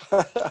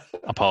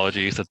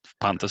 Apologies to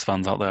Panthers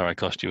fans out there. I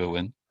cost you a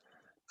win.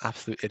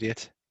 Absolute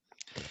idiot.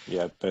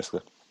 Yeah,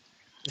 basically.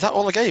 Is that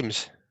all the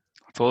games?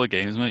 That's all the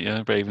games, mate.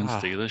 Yeah, Ravens,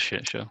 Steelers,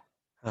 shit show.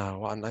 Oh,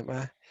 what a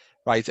nightmare.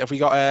 Right, have we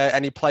got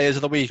any players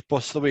of the week,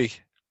 bust of the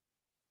week?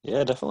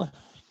 Yeah, definitely.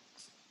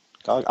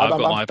 I've got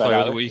my player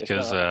of the week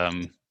as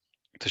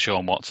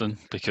Deshaun Watson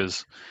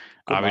because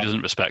Harry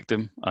doesn't respect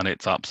him and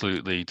it's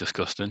absolutely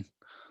disgusting.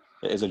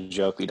 It is a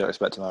joke that you don't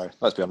respect him, Harry.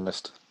 Let's be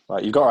honest.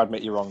 Like, you've got to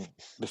admit you're wrong.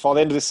 Before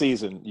the end of the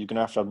season, you're going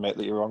to have to admit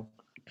that you're wrong.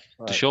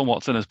 Right. Deshaun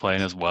Watson is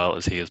playing as well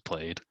as he has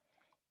played.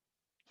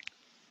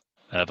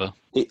 Ever.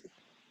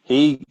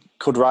 He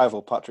could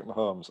rival Patrick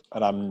Mahomes,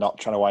 and I'm not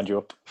trying to wind you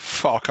up.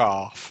 Fuck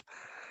off.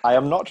 I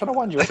am not trying to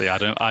wind you up. See, I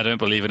don't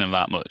believe in him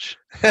that much.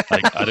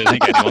 Like, I don't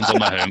think anyone's on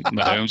Mahomes.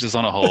 Mahomes is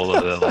on a whole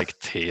other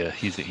tier.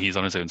 He's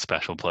on his own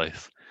special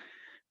place.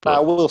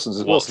 But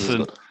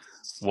Watson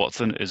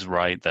is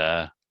right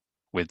there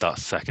with that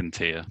second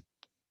tier.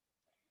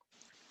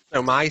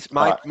 So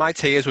my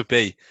tiers would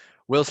be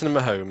Wilson and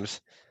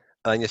Mahomes,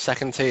 and then your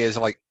second tier is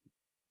like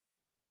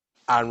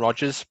Aaron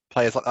Rodgers,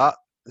 players like that.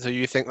 So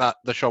you think that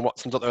Deshaun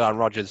Watson's up there with Aaron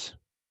Rodgers?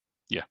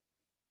 Yeah.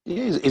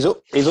 He's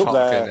up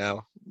there.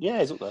 Now. Yeah,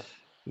 he's up there.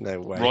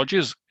 No way.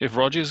 If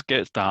Rodgers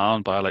gets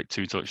down by like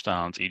 2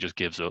 touchdowns, he just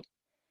gives up.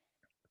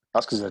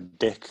 That's because he's a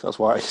dick. That's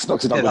why. It's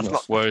not because he's not good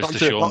enough. Whereas not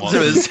Deshaun not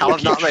Watson his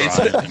talent, keeps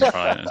that, mate.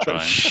 trying and trying.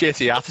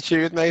 Shitty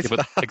attitude, mate. Yeah,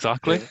 but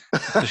exactly.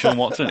 Deshaun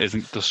Watson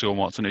isn't Deshaun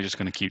Watson who's just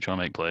going to keep trying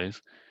to make plays.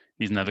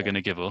 He's never going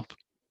to give up.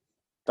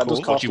 That does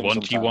What cost do you him want?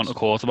 sometimes. Do you want a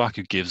quarterback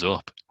who gives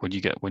up when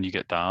you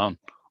get down,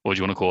 or do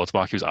you want a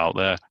quarterback who's out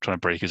there trying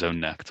to break his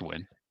own neck to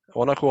win? I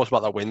want a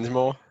quarterback that wins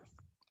more.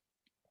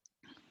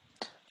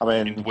 I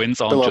mean,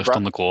 Wins aren't just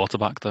on the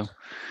quarterback, though.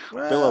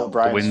 Bill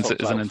O'Brien wins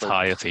is an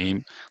entire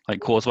team. Like,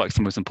 quarterback's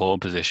the most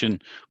important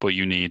position, but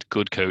you need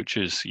good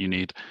coaches. You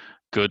need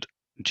good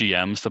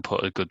GMs to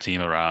put a good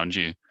team around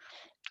you.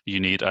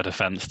 You need a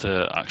defense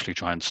to actually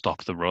try and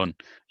stop the run.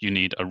 You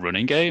need a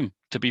running game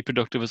to be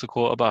productive as a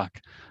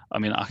quarterback. I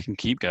mean, I can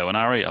keep going,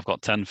 Harry. I've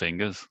got 10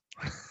 fingers.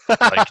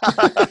 Like,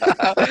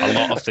 a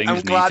lot of things I'm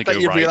glad need to that go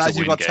you right realised to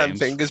you've win got 10 games.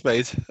 fingers,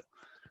 mate.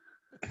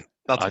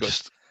 That's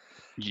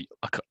good.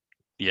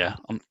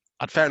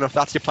 Fair enough.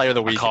 That's your player of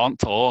the week. I can't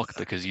talk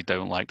because you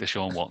don't like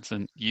Deshaun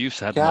Watson. You've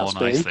said Can't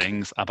more nice speak.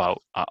 things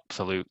about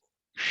absolute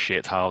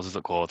shit houses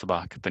at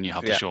quarterback than you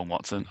have Deshaun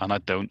Watson, and I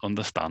don't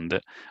understand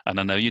it. And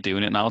I know you're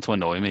doing it now to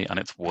annoy me, and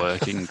it's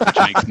working, which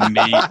makes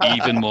me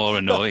even more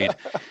annoyed.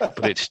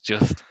 But it's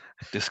just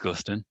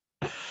disgusting.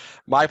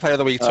 My player of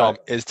the week, Tom,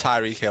 is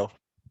Tyreek Hill.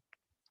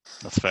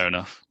 That's fair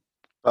enough.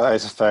 That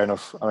is fair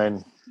enough. I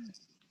mean,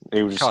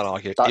 he was. Can't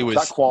argue.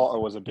 That quarter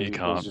was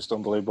just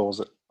unbelievable,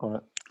 wasn't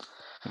it?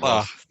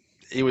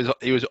 He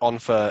was on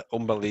for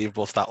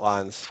unbelievable stat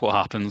lines. That's what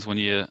happens when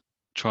you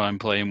try and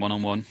play him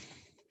one-on-one.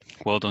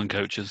 Well done,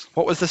 coaches.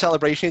 What was the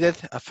celebration he did?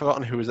 I've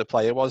forgotten who the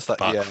player was. That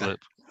Backflip.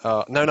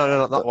 No,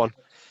 not that one.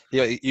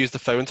 He used the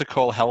phone to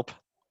call help.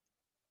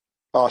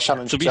 Oh,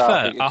 Shannon. To be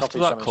fair, after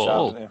that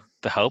call,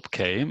 the help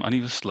came and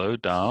he was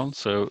slowed down.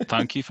 So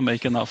thank you for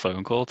making that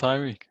phone call,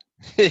 Tyreek.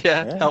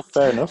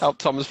 Fair enough. Helped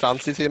Tom's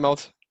fantasy team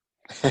out.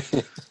 All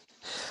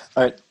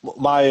right,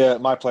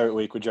 my player of the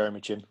week was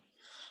Jeremy Chin.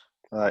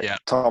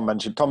 Tom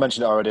mentioned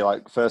it already.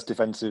 Like, first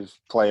defensive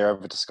player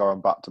ever to score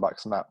on back-to-back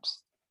snaps.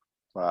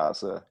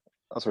 That's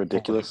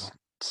ridiculous.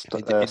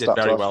 He did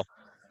very well.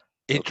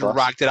 He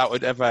dragged it out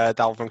of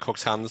Dalvin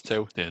Cook's hands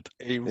too.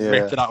 He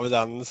ripped it out of his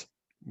hands.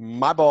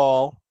 My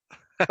ball.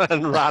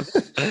 And ran.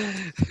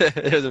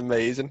 It was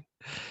amazing.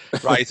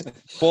 Right,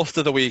 bust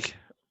of the week.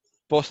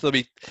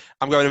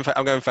 I'm going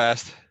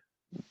first.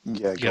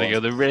 Yeah, gotta go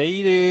the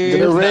Raiders.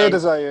 The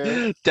Raiders are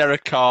you?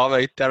 Derek Carr,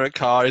 mate. Derek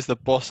Carr is the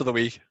bust of the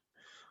week.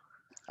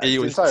 He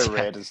was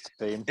Raiders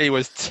team. He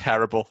was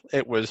terrible.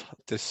 It was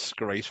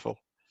disgraceful.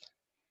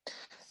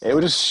 It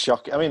was just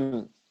shocking. I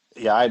mean,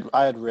 yeah,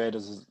 I had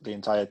Raiders as the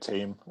entire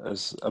team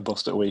as a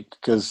bust of the week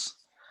because,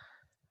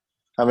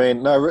 I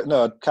mean,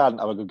 no, Carr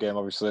didn't have a good game,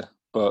 obviously,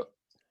 but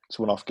it's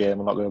a one-off game.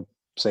 I'm not going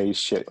to say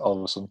shit all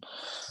of a sudden.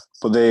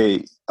 But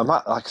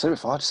like I said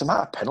before, just the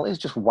amount of penalties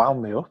just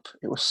wound me up.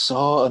 It was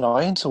so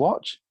annoying to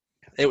watch.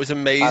 It was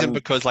amazing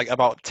because, like,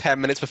 about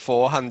 10 minutes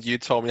beforehand, you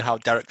told me how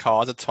Derek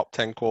Carr's a top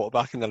 10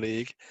 quarterback in the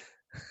league.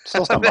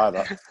 Still stand by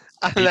that.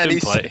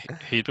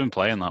 He'd been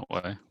playing that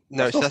way.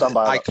 No,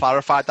 I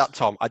clarified that,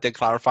 Tom. I did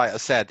clarify it. I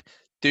said,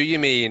 do you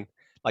mean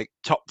like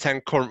top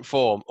 10 current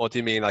form, or do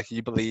you mean like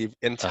you believe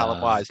in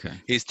talent-wise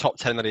he's top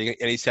 10 in the league?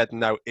 And he said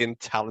no, in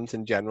talent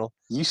in general.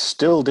 You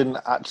still didn't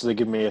actually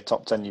give me a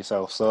top 10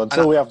 yourself, so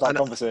until we have that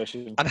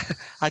conversation...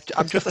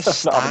 I'm just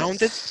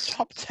astounded.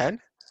 Top 10?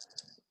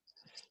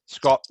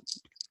 Scott,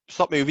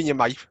 stop moving your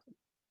mic.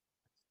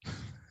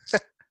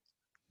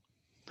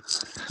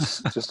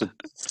 Just a...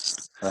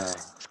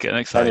 It's getting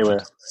excited. Anyway,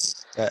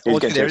 all you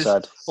can hear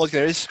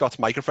is Scott's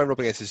microphone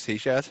rubbing against his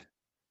t-shirt.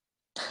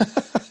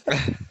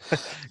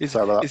 Is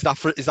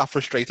that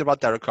frustrated about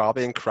Derek Carr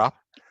being crap?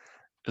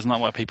 Isn't that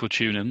why people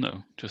tune in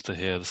though, just to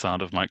hear the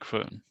sound of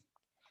microphone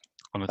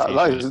on a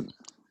t-shirt?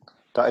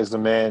 That is the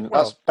main.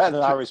 Well, that's better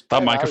than Harry's.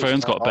 That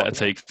microphone's got better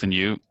takes than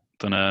you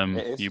with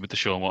the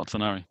Deshaun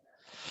Watson, Harry.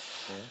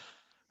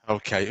 Yeah.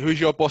 Okay, who's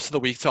your boss of the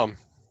week, Tom?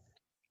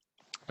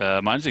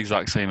 Mine's the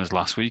exact same as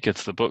last week.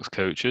 It's the Bucs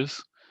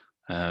coaches.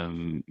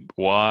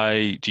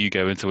 Why do you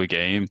go into a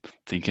game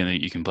thinking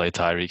that you can play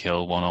Tyreek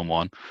Hill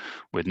one-on-one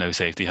with no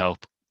safety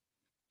help?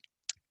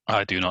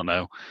 I do not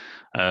know.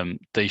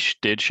 They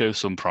did show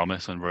some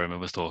promise, and Roma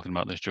was talking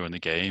about this during the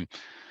game,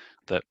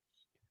 that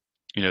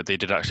they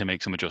did actually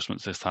make some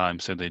adjustments this time.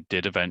 So they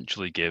did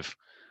eventually give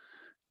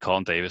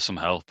Colin Davis some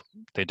help.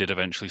 They did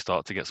eventually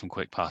start to get some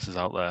quick passes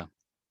out there,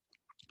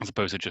 as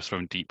opposed to just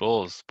throwing deep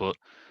balls. But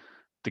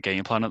the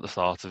game plan at the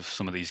start of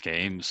some of these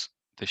games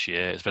this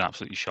year has been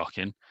absolutely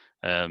shocking.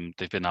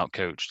 They've been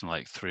outcoached in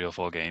like 3 or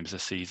 4 games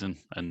this season,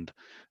 and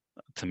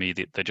to me,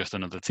 they're just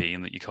another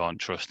team that you can't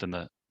trust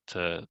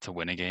to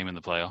win a game in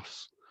the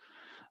playoffs.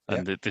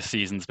 And this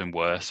season's been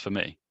worse for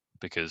me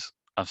because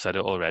I've said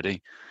it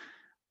already.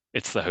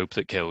 It's the hope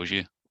that kills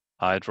you.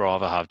 I'd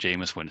rather have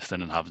Jameis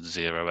Winston and have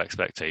 0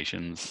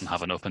 expectations and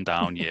have an up and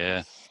down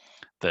year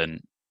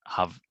than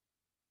have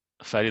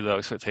fairly low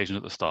expectations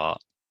at the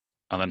start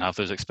and then have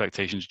those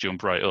expectations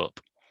jump right up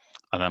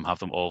and then have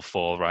them all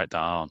fall right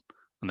down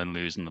and then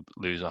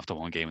lose after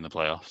one game in the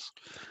playoffs.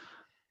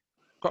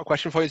 Got a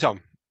question for you,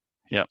 Tom.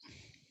 Yeah.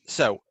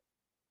 So,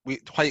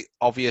 quite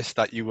obvious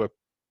that you were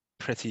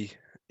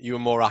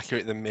more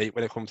accurate than me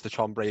when it comes to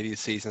Tom Brady's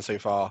season so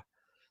far.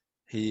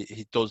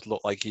 He does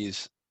look like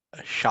he's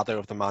a shadow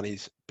of the man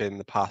he's been in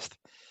the past,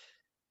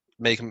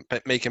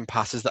 making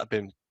passes that have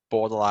been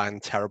borderline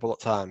terrible at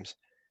times.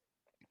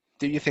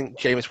 Do you think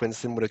Jameis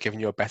Winston would have given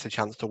you a better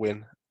chance to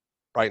win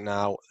right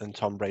now than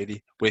Tom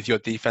Brady with your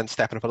defense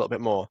stepping up a little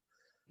bit more?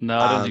 No,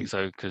 I don't think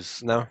so,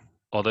 because no.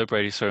 Although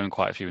Brady's thrown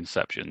quite a few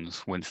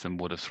interceptions, Winston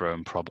would have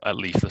thrown at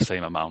least the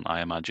same amount,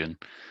 I imagine.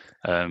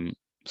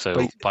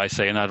 So by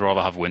saying I'd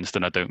rather have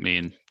Winston, I don't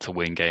mean to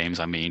win games.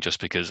 I mean just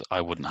because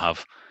I wouldn't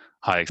have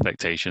high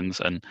expectations.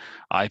 And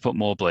I put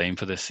more blame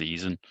for this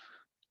season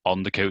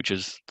on the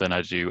coaches than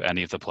I do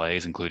any of the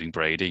players, including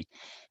Brady.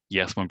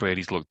 Yes, when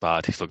Brady's looked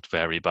bad, he's looked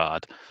very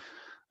bad.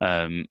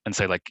 And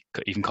say like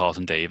even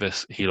Carlton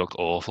Davis, he looked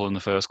awful in the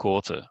first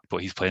quarter,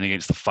 but he's playing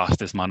against the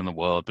fastest man in the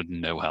world with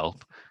no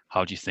help.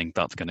 How do you think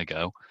that's going to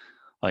go?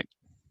 Like,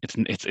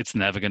 it's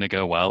never going to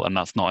go well, and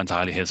that's not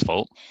entirely his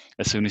fault.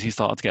 As soon as he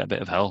started to get a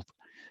bit of help,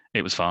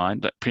 it was fine.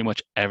 But pretty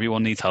much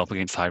everyone needs help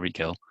against Tyreek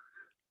Hill.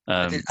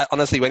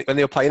 Honestly, when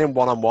they were playing him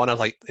 1-on-1, I was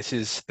like, "This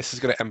is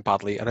going to end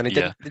badly." And then he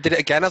did it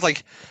again. I was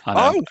like,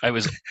 "Oh!"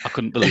 I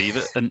couldn't believe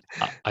it, and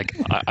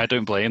I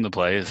don't blame the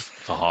players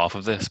for half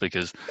of this,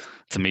 because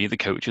to me the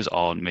coaches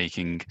aren't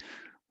making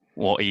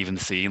what even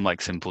seem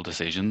like simple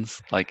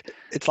decisions. Like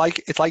it's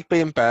like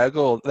being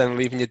burgled, then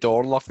leaving your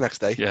door unlocked next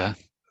day. Yeah,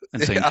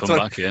 and saying come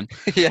back in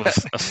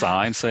with a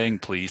sign saying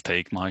please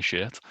take my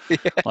shit.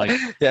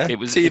 It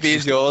was TV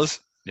is yours.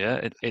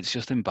 Yeah, it's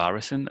just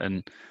embarrassing,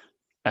 and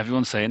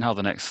everyone's saying how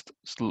the next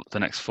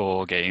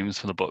 4 games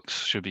for the Bucs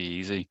should be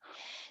easy.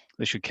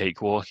 They should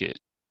cakewalk it.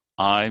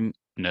 I'm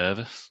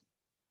nervous,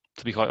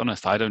 to be quite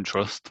honest. I don't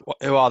trust.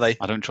 Who are they?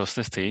 I don't trust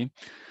this team.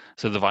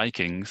 So the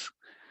Vikings.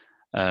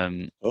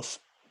 To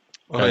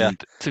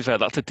be fair,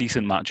 that's a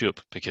decent matchup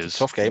because it's a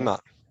tough game.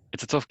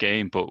 It's a tough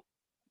game, but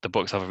the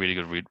Bucs have a really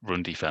good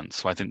run defense,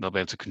 so I think they'll be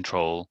able to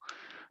control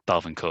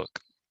Dalvin Cook.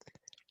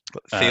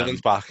 But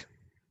Thielen's back.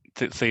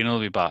 Thielen will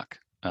be back.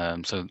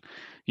 So,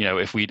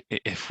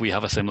 if we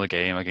have a similar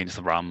game against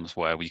the Rams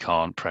where we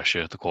can't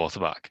pressure the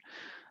quarterback,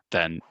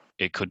 then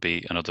it could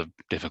be another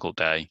difficult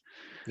day.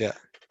 Yeah.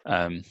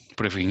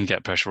 But if we can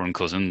get pressure on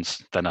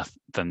Cousins,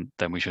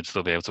 then we should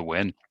still be able to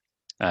win.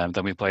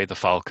 Then we play the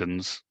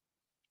Falcons,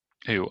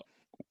 who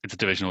it's a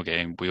divisional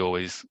game.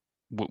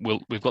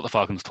 We've got the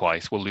Falcons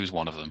twice. We'll lose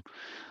one of them,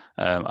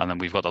 and then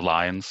we've got the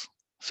Lions.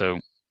 So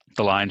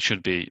the Lions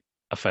should be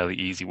a fairly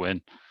easy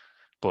win,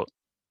 but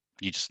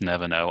you just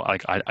never know.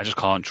 I just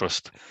can't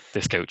trust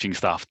this coaching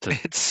staff to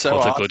put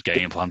a good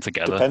game plan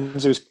together.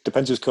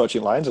 Depends who's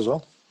coaching Lions as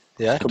well.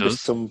 Yeah, could be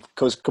some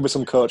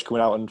coach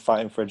coming out and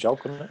fighting for a job,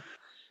 couldn't it?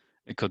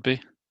 It could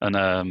be,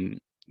 and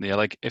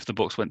if the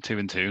Bucs went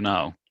 2-2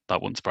 now,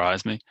 that wouldn't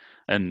surprise me.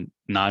 And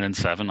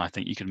 9-7, I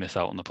think you could miss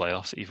out on the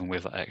playoffs even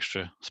with that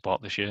extra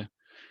spot this year.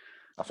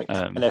 I think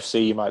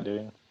NFC you might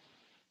do.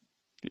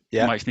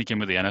 You might sneak in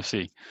with the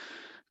NFC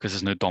because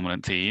there's no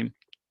dominant team,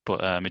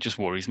 but it just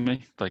worries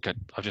me. Like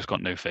I've just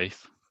got no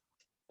faith.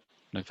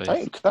 No faith. I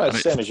think kind of the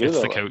same as you,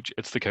 it's though.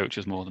 It's the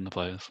coaches more than the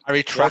players. I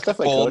retract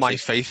all my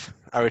faith.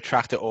 I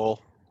retract it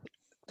all.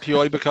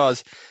 Purely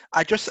because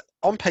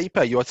on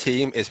paper, your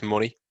team is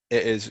money.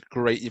 It is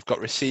great. You've got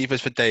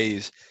receivers for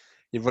days.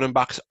 Your running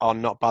backs are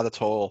not bad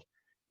at all.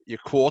 Your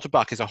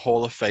quarterback is a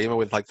Hall of Famer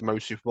with like the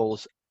most Super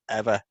Bowls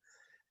ever.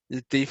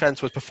 Your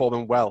defense was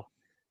performing well.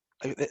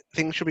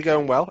 Things should be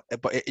going well,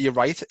 but you're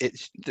right.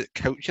 It's the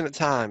coaching at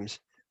times,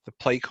 the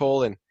play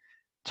calling.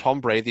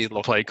 Tom Brady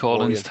looked play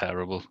calling is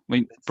terrible. I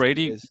mean,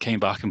 Brady came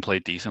back and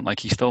played decent. Like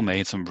he still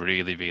made some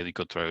really, really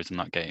good throws in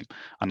that game,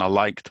 and I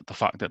liked the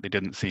fact that they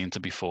didn't seem to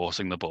be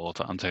forcing the ball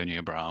to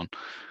Antonio Brown.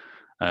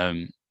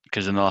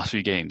 Because in the last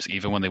few games,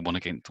 even when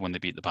they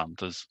beat the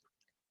Panthers,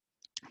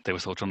 they were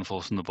still trying to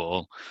force on the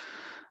ball.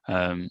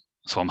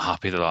 So I'm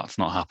happy that that's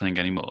not happening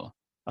anymore,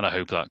 and I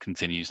hope that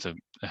continues to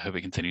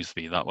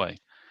be that way.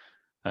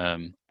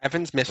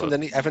 Evans missed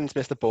didn't he? Evans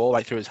missed the ball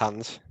right through his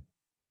hands.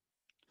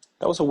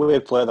 That was a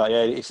weird play.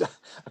 I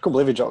couldn't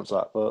believe he dropped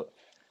that. But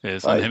it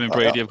is, and him and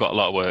Brady have got a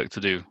lot of work to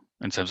do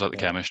in terms of the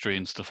chemistry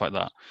and stuff like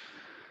that.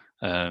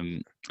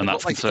 And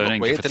that's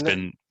concerning if it's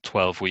been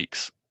 12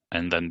 weeks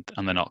and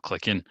they're not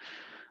clicking.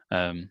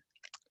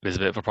 There's a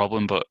bit of a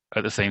problem, but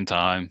at the same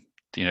time,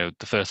 the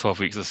first 12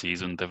 weeks of the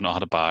season, they've not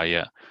had a bye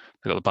yet.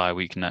 They've got the bye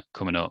week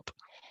coming up.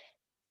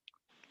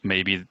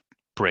 Maybe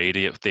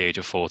Brady at the age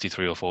of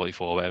 43 or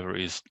 44, whatever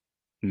it is,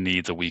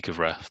 needs a week of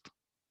rest.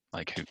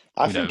 I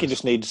think he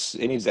just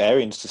needs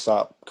Arians to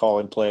start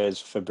calling plays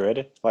for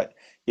Brady. Like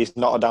he's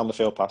not a down the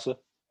field passer.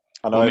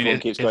 I know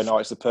everyone keeps going,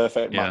 it's the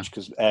perfect match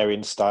because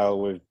Arians'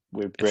 style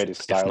with Brady's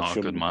style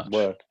shouldn't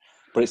work.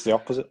 But it's the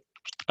opposite.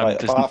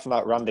 Apart from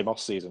that Randy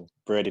Moss season,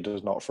 Brady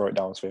does not throw it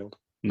downfield.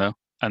 No,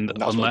 and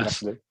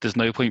unless there's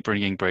no point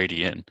bringing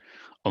Brady in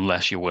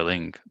unless you're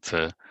willing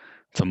to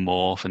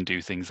morph and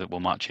do things that will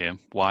match him.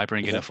 Why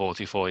bring in a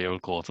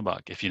 44-year-old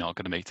quarterback if you're not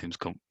going to make things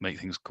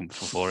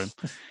comfortable for him?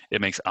 It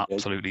makes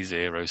absolutely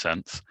zero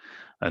sense.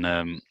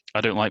 And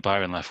I don't like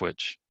Byron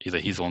Leftwich either.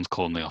 He's the one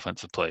calling the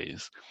offensive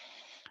plays.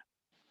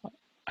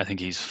 I think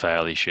he's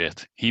fairly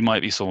shit. He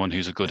might be someone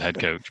who's a good head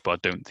coach, but I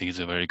don't think he's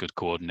a very good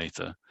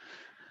coordinator.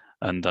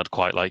 And I'd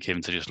quite like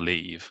him to just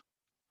leave.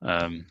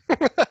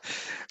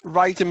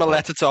 Write him a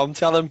letter, Tom.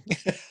 Tell him.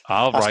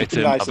 I'll write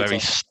him nice a very Tom.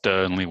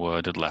 sternly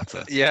worded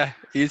letter. Yeah,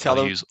 you tell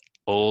I'll him. use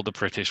all the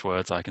British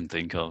words I can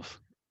think of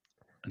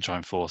and try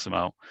and force him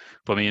out.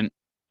 But I mean,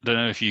 I don't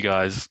know if you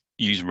guys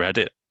use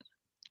Reddit.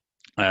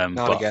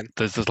 But again.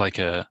 there's like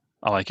I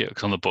like it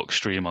because on the book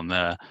stream on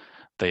there,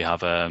 they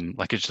have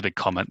like just a big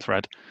comment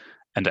thread,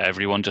 and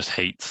everyone just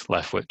hates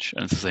Leftwich,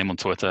 and it's the same on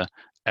Twitter.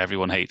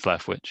 Everyone hates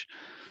Leftwich.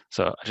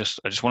 So I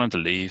just wanted to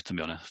leave, to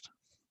be honest.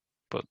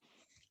 But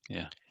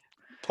yeah.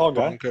 Poor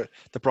guy.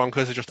 The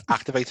Broncos have just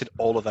activated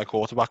all of their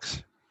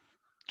quarterbacks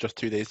just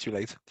 2 days too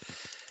late.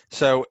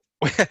 So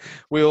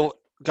we'll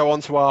go on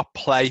to our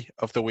play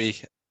of the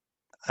week.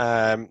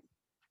 I'm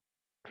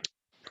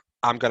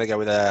going to go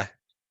with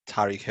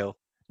Tyreek Hill.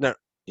 No.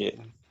 Yeah.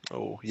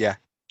 Oh, yeah.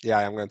 Yeah,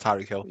 I am going to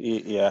Tyreek Hill.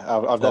 Yeah,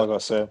 I've got to go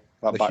say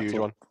that the huge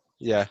one.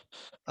 Yeah.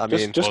 I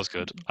mean, it was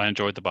good. I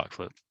enjoyed the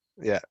backflip.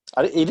 Yeah.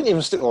 He didn't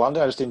even stick the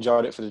landing. I just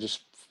enjoyed it for the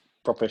just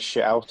proper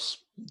shit house,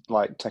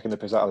 like taking the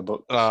piss out of the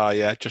book. Oh,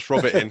 yeah. Just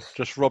rub it in.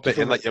 Just rub it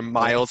in like you're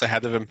miles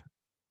ahead of him.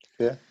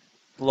 Yeah.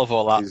 Love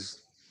all that.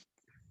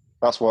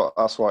 That's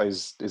what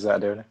he's there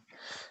doing.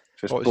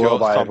 Just What was blow yours,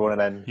 by Tom? everyone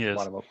and then Yes.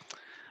 line him up.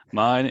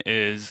 Mine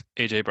is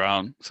AJ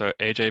Brown. So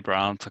AJ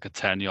Brown took a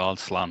 10-yard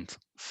slant,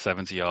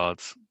 70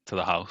 yards to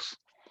the house.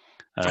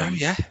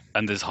 Yeah.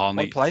 And there's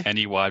hardly What play?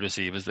 any wide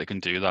receivers that can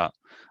do that.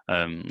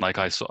 Like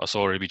I saw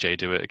OBJ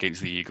do it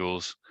against the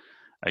Eagles,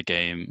 a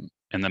game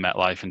in the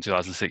MetLife in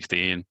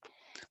 2016.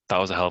 That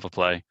was a hell of a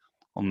play.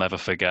 I'll never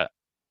forget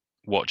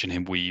watching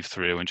him weave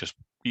through and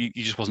he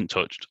just wasn't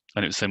touched.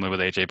 And it was similar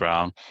with AJ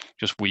Brown,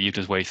 just weaved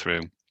his way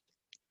through,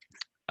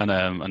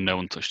 and no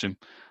one touched him.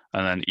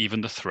 And then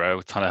even the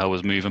throw, Tannehill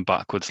was moving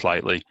backwards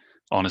slightly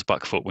on his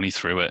back foot when he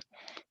threw it,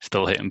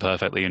 still hit him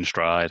perfectly in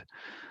stride.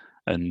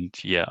 And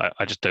yeah,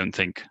 I just don't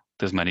think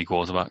there's many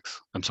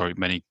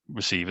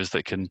receivers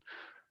that can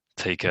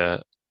take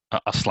a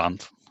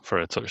slant for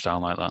a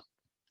touchdown like that.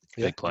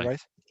 Yeah, big play.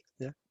 Right.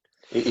 Yeah.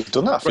 He's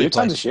done that a few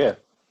times this year.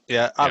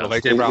 Yeah, I love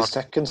AJ Brown. He's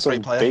taken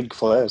some big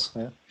players.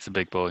 Yeah. He's a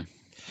big boy.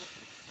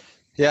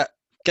 Yeah.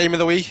 Game of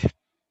the week.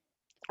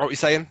 What are we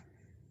saying?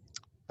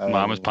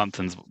 Mine was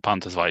Panthers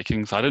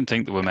Vikings. I don't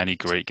think there were many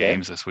great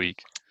games this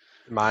week.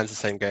 Mine's the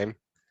same game.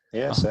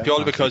 Yeah,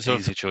 purely because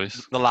of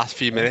choice. The last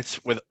few minutes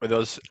with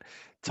us,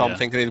 Tom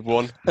thinking he'd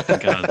won.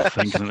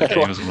 Thinking the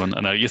game was won.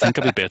 I know you think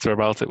I'd be bitter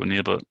about it, wouldn't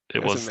you? But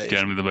it was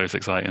generally the most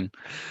exciting.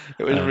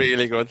 It was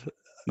really good.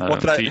 No, what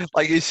did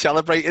like you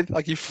celebrated?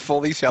 Like you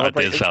fully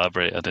celebrated?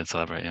 I did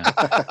celebrate, yeah.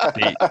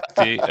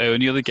 the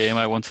only other game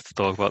I wanted to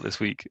talk about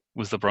this week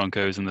was the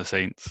Broncos and the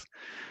Saints.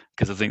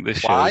 Because I think this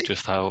shows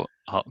just how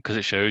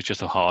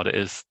hard it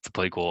is to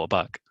play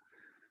quarterback.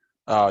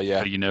 Oh yeah.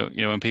 So, you know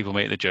when people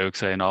make the joke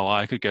saying, "Oh,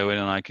 I could go in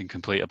and I can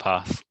complete a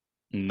pass."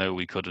 No,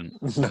 we couldn't.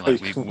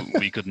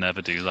 We could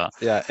never do that.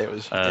 Yeah, it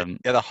was. He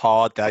had a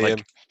hard day.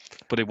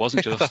 But it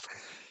wasn't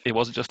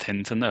just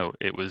Hinton though.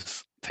 It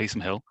was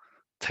Taysom Hill.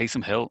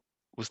 Taysom Hill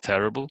was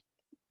terrible.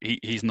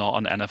 He's not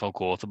an NFL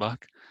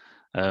quarterback.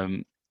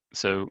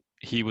 So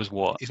he was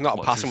what? He's not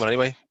a passing one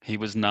anyway. He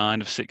was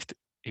 9 of 16.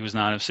 He was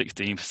 9 of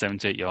 16 for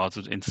 78 yards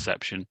with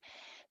interception.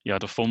 He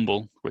had a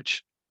fumble,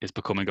 which is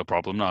becoming a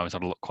problem now. He's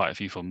had quite a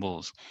few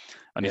fumbles,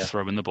 and he's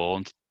throwing the ball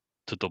into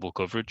double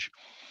coverage.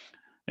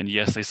 And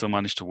yes, they still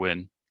managed to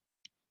win,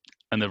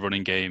 and the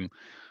running game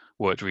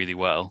worked really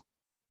well.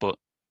 But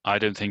I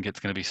don't think it's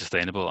going to be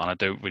sustainable, and I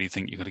don't really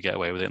think you're going to get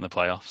away with it in the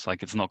playoffs.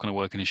 Like, it's not going to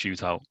work in a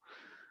shootout.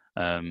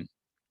 I'd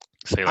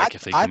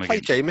play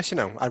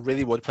Jameis, I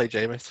really would play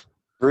Jameis.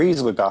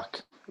 Breeze will be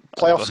back.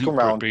 Playoffs come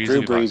round.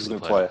 Drew Brees is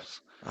going to play.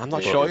 I'm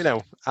not sure,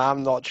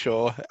 I'm not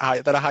sure.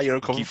 I don't know how you're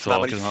recovering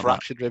from that many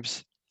fractured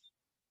ribs.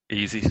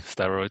 Easy,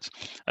 steroids.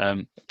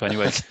 But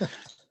anyway,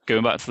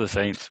 going back to the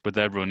Saints with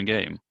their run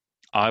game,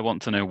 I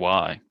want to know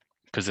why,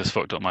 because this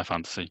fucked up my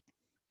fantasy.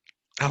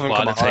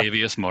 Why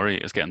Latavius Murray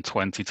is getting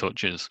 20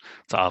 touches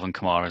to Alvin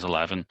Kamara's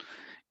 11.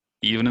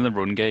 Even in the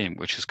run game,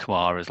 which is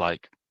Kamara's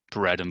like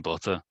bread and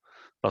butter,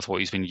 that's what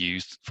he's been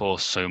used for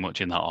so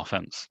much in that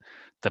offense.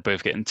 They're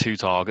both getting 2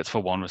 targets for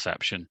 1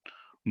 reception.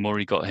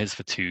 Murray got his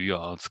for 2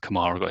 yards.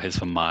 Kamara got his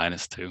for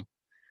 -2.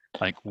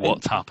 Like,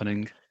 what's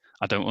happening?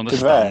 I don't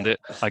understand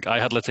it. Like, I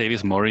had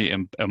Latavius Murray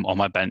on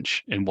my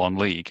bench in one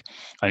league,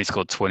 and he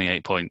scored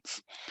 28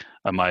 points.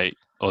 And my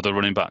other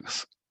running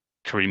backs,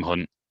 Kareem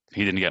Hunt,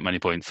 he didn't get many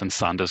points, and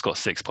Sanders got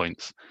 6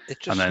 points. It's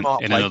just and then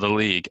smart in play. Another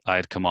league, I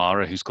had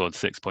Kamara, who scored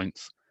 6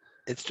 points.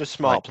 It's just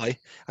smart play.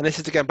 And this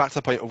is again back to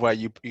the point of where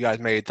you guys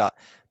made that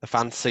the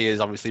fantasy is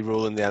obviously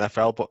ruling the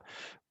NFL, but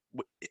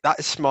that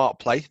is smart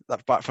play.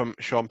 That back from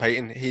Sean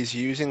Payton. He's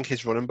using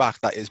his running back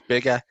that is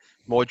bigger,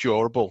 more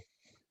durable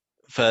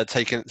for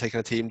taking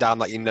a team down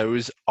that he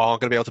knows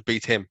aren't going to be able to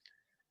beat him.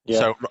 Yeah.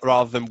 So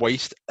rather than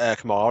waste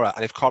Kamara,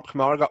 and if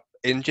Kamara got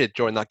injured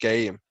during that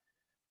game,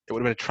 it would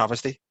have been a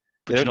travesty.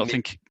 But do you not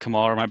think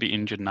Kamara might be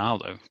injured now,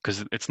 though?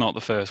 Because it's not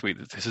the first week.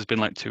 This has been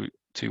like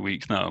two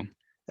weeks now.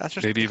 That's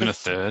just maybe even a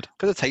third.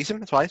 Because of Taysom.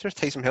 That's why. It's just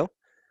Taysom Hill.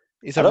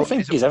 I don't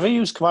think he's ever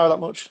used Kamara that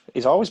much.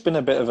 He's always been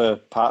a bit of a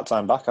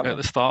part-time back. At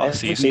the start of the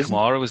season,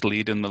 Kamara was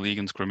leading the league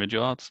in scrimmage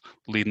yards,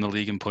 leading the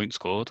league in points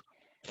scored.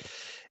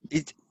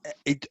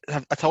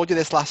 I told you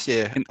this last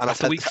year. And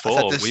after week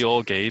 4, we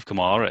all gave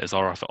Kamara as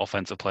our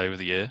offensive player of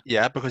the year.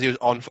 Yeah, because he was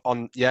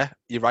on. Yeah,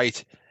 you're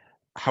right.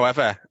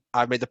 However,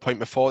 I've made the point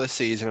before this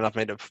season, and I've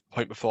made a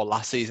point before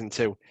last season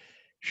too.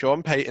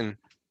 Sean Payton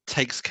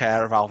takes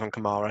care of Alvin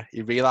Kamara.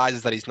 He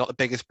realizes that he's not the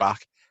biggest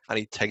back, and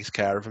he takes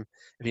care of him.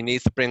 If he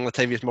needs to bring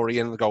Latavius Murray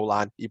in the goal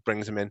line, he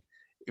brings him in.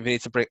 If he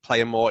needs to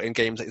play him more in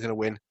games that he's going to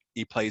win,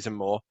 he plays him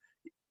more.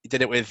 He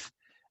did it with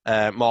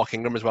Mark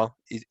Ingram as well.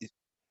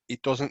 He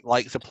doesn't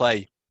like to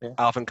play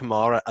Alvin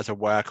Kamara as a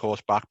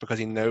workhorse back because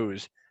he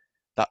knows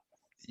that.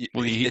 He's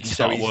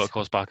not a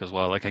workhorse back as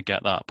well. Like, I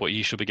get that, but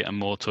he should be getting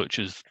more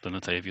touches than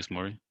Latavius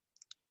Murray.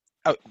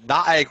 Oh,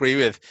 that I agree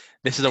with.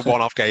 This is a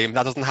one-off game.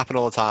 That doesn't happen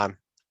all the time.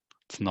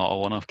 It's not a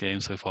one-off game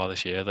so far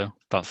this year, though.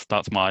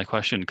 That's my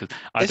question, because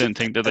I don't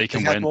think that they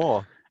can win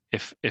more.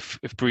 If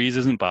Breeze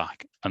isn't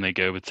back and they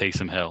go with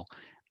Taysom Hill.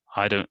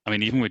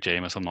 Even with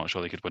Jameis, I'm not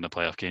sure they could win a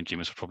playoff game.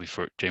 Jameis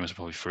would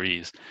probably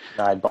freeze.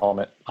 I'd bomb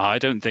it. I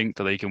don't think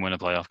that they can win a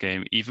playoff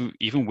game,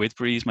 even with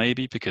Breeze,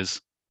 maybe,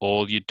 because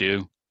all you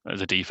do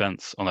as a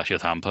defense, unless you're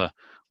Tampa,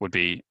 would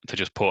be to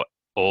just put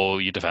all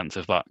your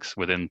defensive backs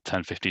within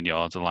 10, 15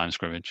 yards of the line of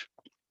scrimmage.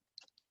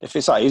 If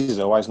it's that easy,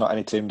 though, why is not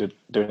any team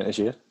doing it this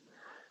year?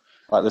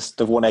 Like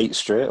they've won 8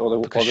 straight,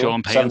 because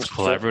Sean Payton's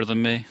cleverer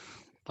than me.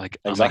 Like,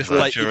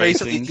 exactly. You're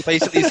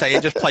basically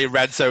saying just play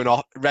red zone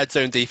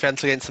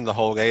defense against them the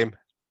whole game.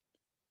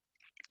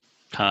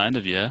 Kind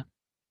of, yeah.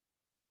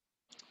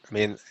 I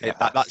mean,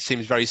 that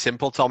seems very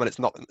simple, Tom, and it's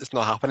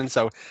not happening.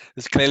 So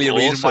there's clearly a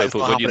reason why it's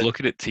not happening. But when you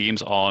look at it,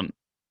 teams aren't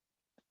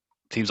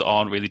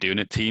really doing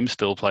it. Teams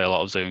still play a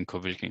lot of zone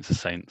coverage against the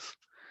Saints,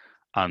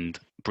 and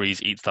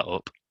Breeze eats that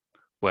up.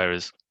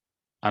 Whereas,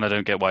 and I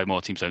don't get why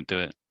more teams don't do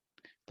it.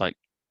 Like,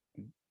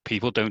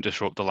 people don't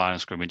disrupt the line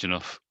of scrimmage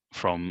enough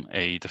from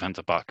a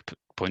defensive back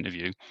point of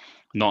view.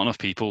 Not enough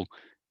people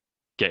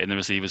get in the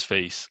receiver's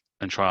face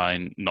and try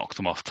and knock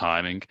them off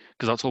timing,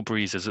 because that's all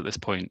Breeze is at this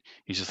point.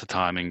 He's just a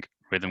timing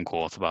rhythm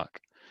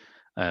quarterback.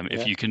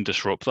 If you can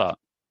disrupt that,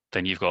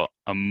 then you've got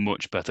a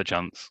much better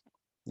chance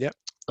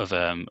of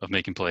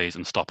making plays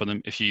and stopping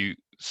them. If you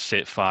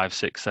sit 5,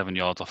 6, 7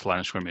 yards off the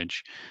line of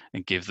scrimmage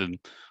and give them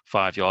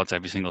 5 yards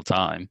every single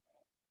time,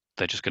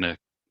 they're just going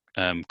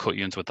to cut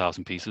you into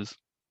 1,000 pieces.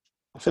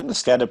 I think they're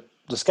scared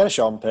of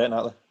Sean Payton,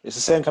 aren't they? It's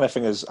the same kind of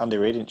thing as Andy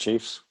Reid in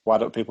Chiefs. Why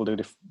don't people do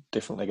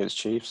differently against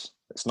Chiefs?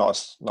 It's not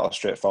as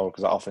straightforward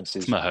because that offense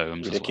is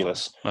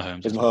ridiculous.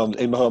 Mahomes. It's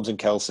Mahomes and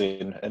Kelsey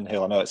and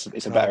Hill. I know it's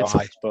a better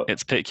offense, but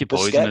it's pick your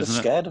poison,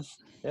 isn't it?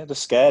 They're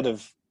scared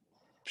of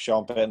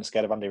Sean Payton,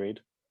 scared of Andy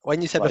Reid.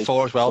 When you said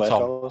before as well,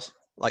 Tom,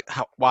 like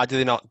why do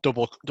they not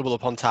double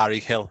up on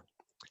Tyreek Hill?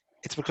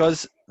 It's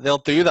because they'll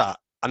do that,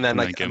 and then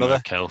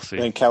Kelsey.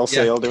 Then Kelsey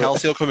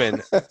will come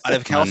in, and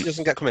if Kelsey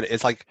doesn't come in,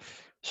 it's like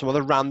some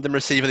other random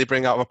receiver they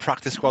bring out of a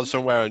practice squad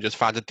somewhere and just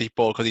finds a deep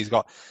ball because he's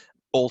got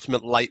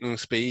ultimate lightning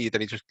speed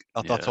and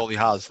that's all he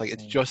has. Like,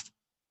 it's just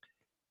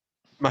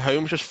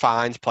Mahomes just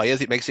finds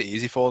players. It makes it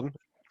easy for them.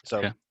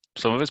 So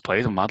some of his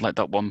plays are mad. Like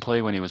that one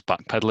play when he was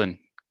backpedaling,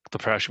 the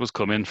pressure was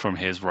coming from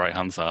his right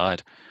hand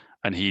side,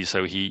 and he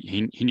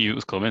knew it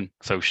was coming.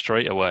 So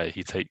straight away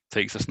he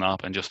takes a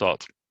snap and just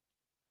starts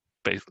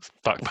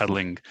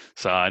backpedaling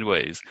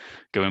sideways,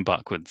 going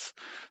backwards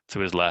to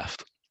his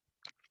left,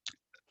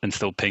 and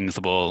still pings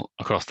the ball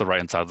across the right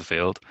hand side of the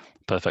field.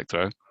 Perfect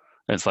throw. And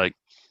it's like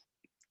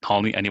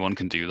hardly anyone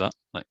can do that.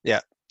 Like,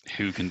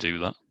 who can do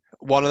that?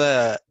 One of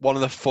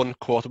the fun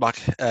quarterback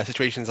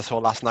situations I saw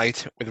last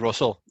night with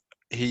Russell,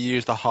 he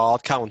used a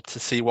hard count to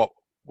see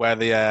where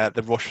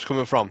the rush was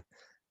coming from,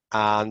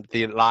 and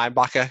the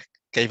linebacker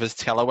gave his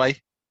tail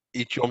away.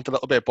 He jumped a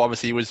little bit, but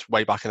obviously he was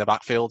way back in the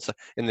backfield, so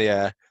in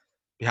the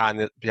behind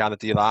the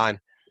D line.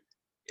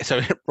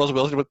 So Russell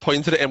Wilson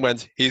pointed at him and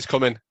went, "He's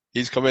coming.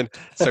 He's coming."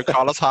 So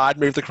Carlos Hyde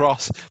moved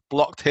across,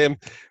 blocked him,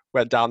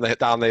 went down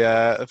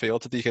the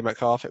field to DK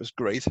Metcalf. It was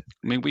great.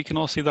 I mean, we can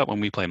all see that when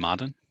we play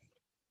Madden.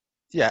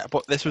 Yeah,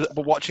 but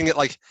watching it,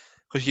 like,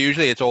 because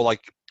usually it's all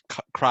like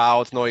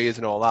crowd noise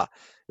and all that.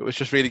 It was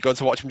just really good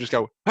to watch him just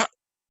go,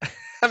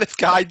 and this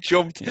guy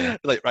jumped.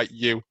 Like, right,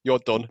 you're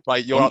done.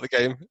 Right, you're out of the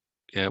game.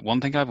 Yeah,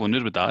 one thing I've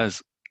wondered with that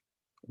is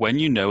when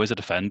you know as a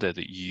defender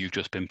that you've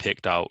just been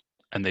picked out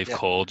and they've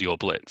called your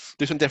blitz.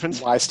 Do something different.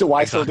 Why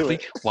still do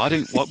it? Why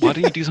don't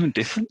you do something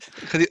different?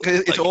 Because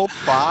it's all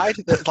pride.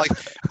 It's like,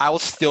 I will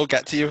still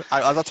get to you.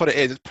 That's what it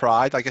is. It's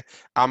pride. Like,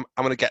 I'm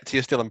going to get to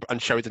you still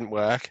and show it didn't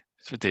work.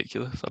 It's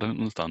ridiculous. I don't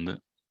understand it.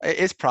 It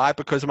is pride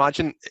because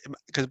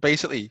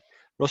basically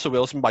Russell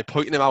Wilson, by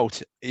pointing him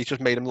out, he's just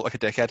made him look like a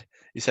dickhead.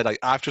 He said, like,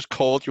 I've just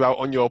called you out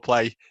on your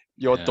play.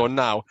 You're done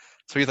now.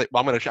 So he's like,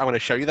 well, I'm going to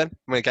show you then.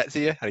 I'm going to get to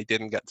you. And he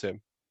didn't get to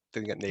him.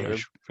 Didn't get near him.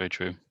 Very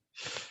true.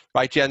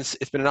 Right, gents,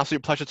 it's been an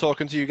absolute pleasure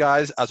talking to you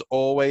guys. As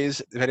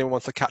always, if anyone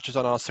wants to catch us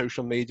on our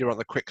social media, on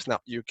the Quick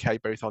Snap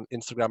UK, both on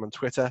Instagram and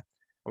Twitter,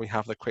 and we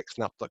have the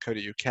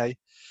quicksnap.co.uk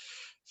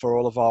for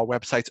all of our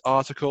website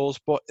articles.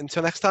 But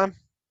until next time,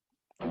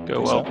 go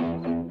well.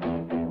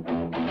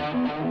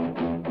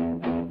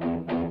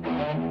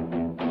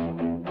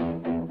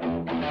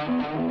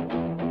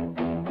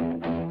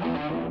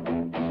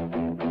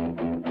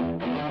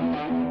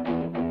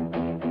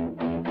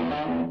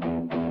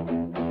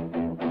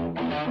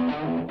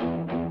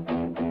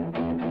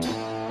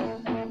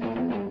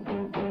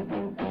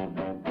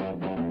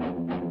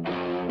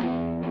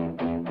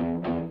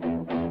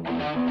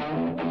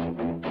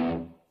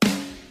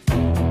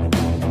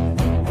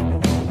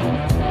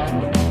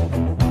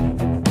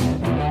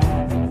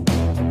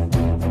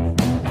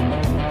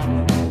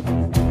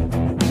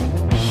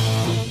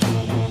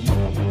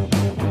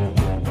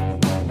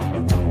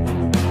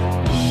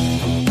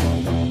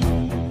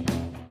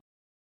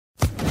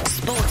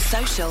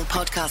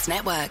 Podcast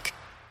Network.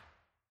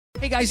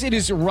 Hey guys, it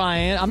is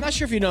Ryan. I'm not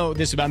sure if you know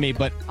this about me,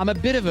 but I'm a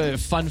bit of a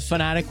fun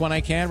fanatic when I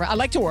can. I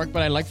like to work,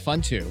 but I like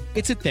fun too.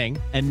 It's a thing.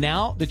 And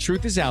now the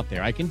truth is out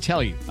there. I can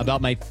tell you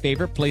about my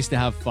favorite place to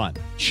have fun.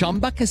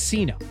 Chumba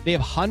Casino. They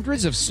have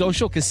hundreds of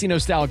social casino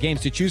style games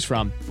to choose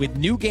from with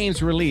new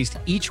games released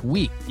each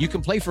week. You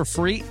can play for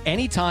free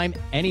anytime,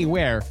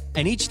 anywhere.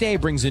 And each day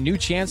brings a new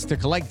chance to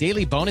collect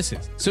daily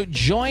bonuses. So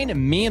join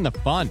me in the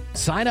fun.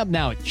 Sign up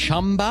now at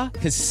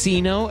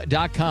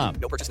ChumbaCasino.com.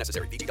 No purchase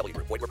necessary. VGW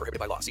Group. Void where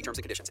prohibited by law. See terms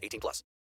and conditions. 18+.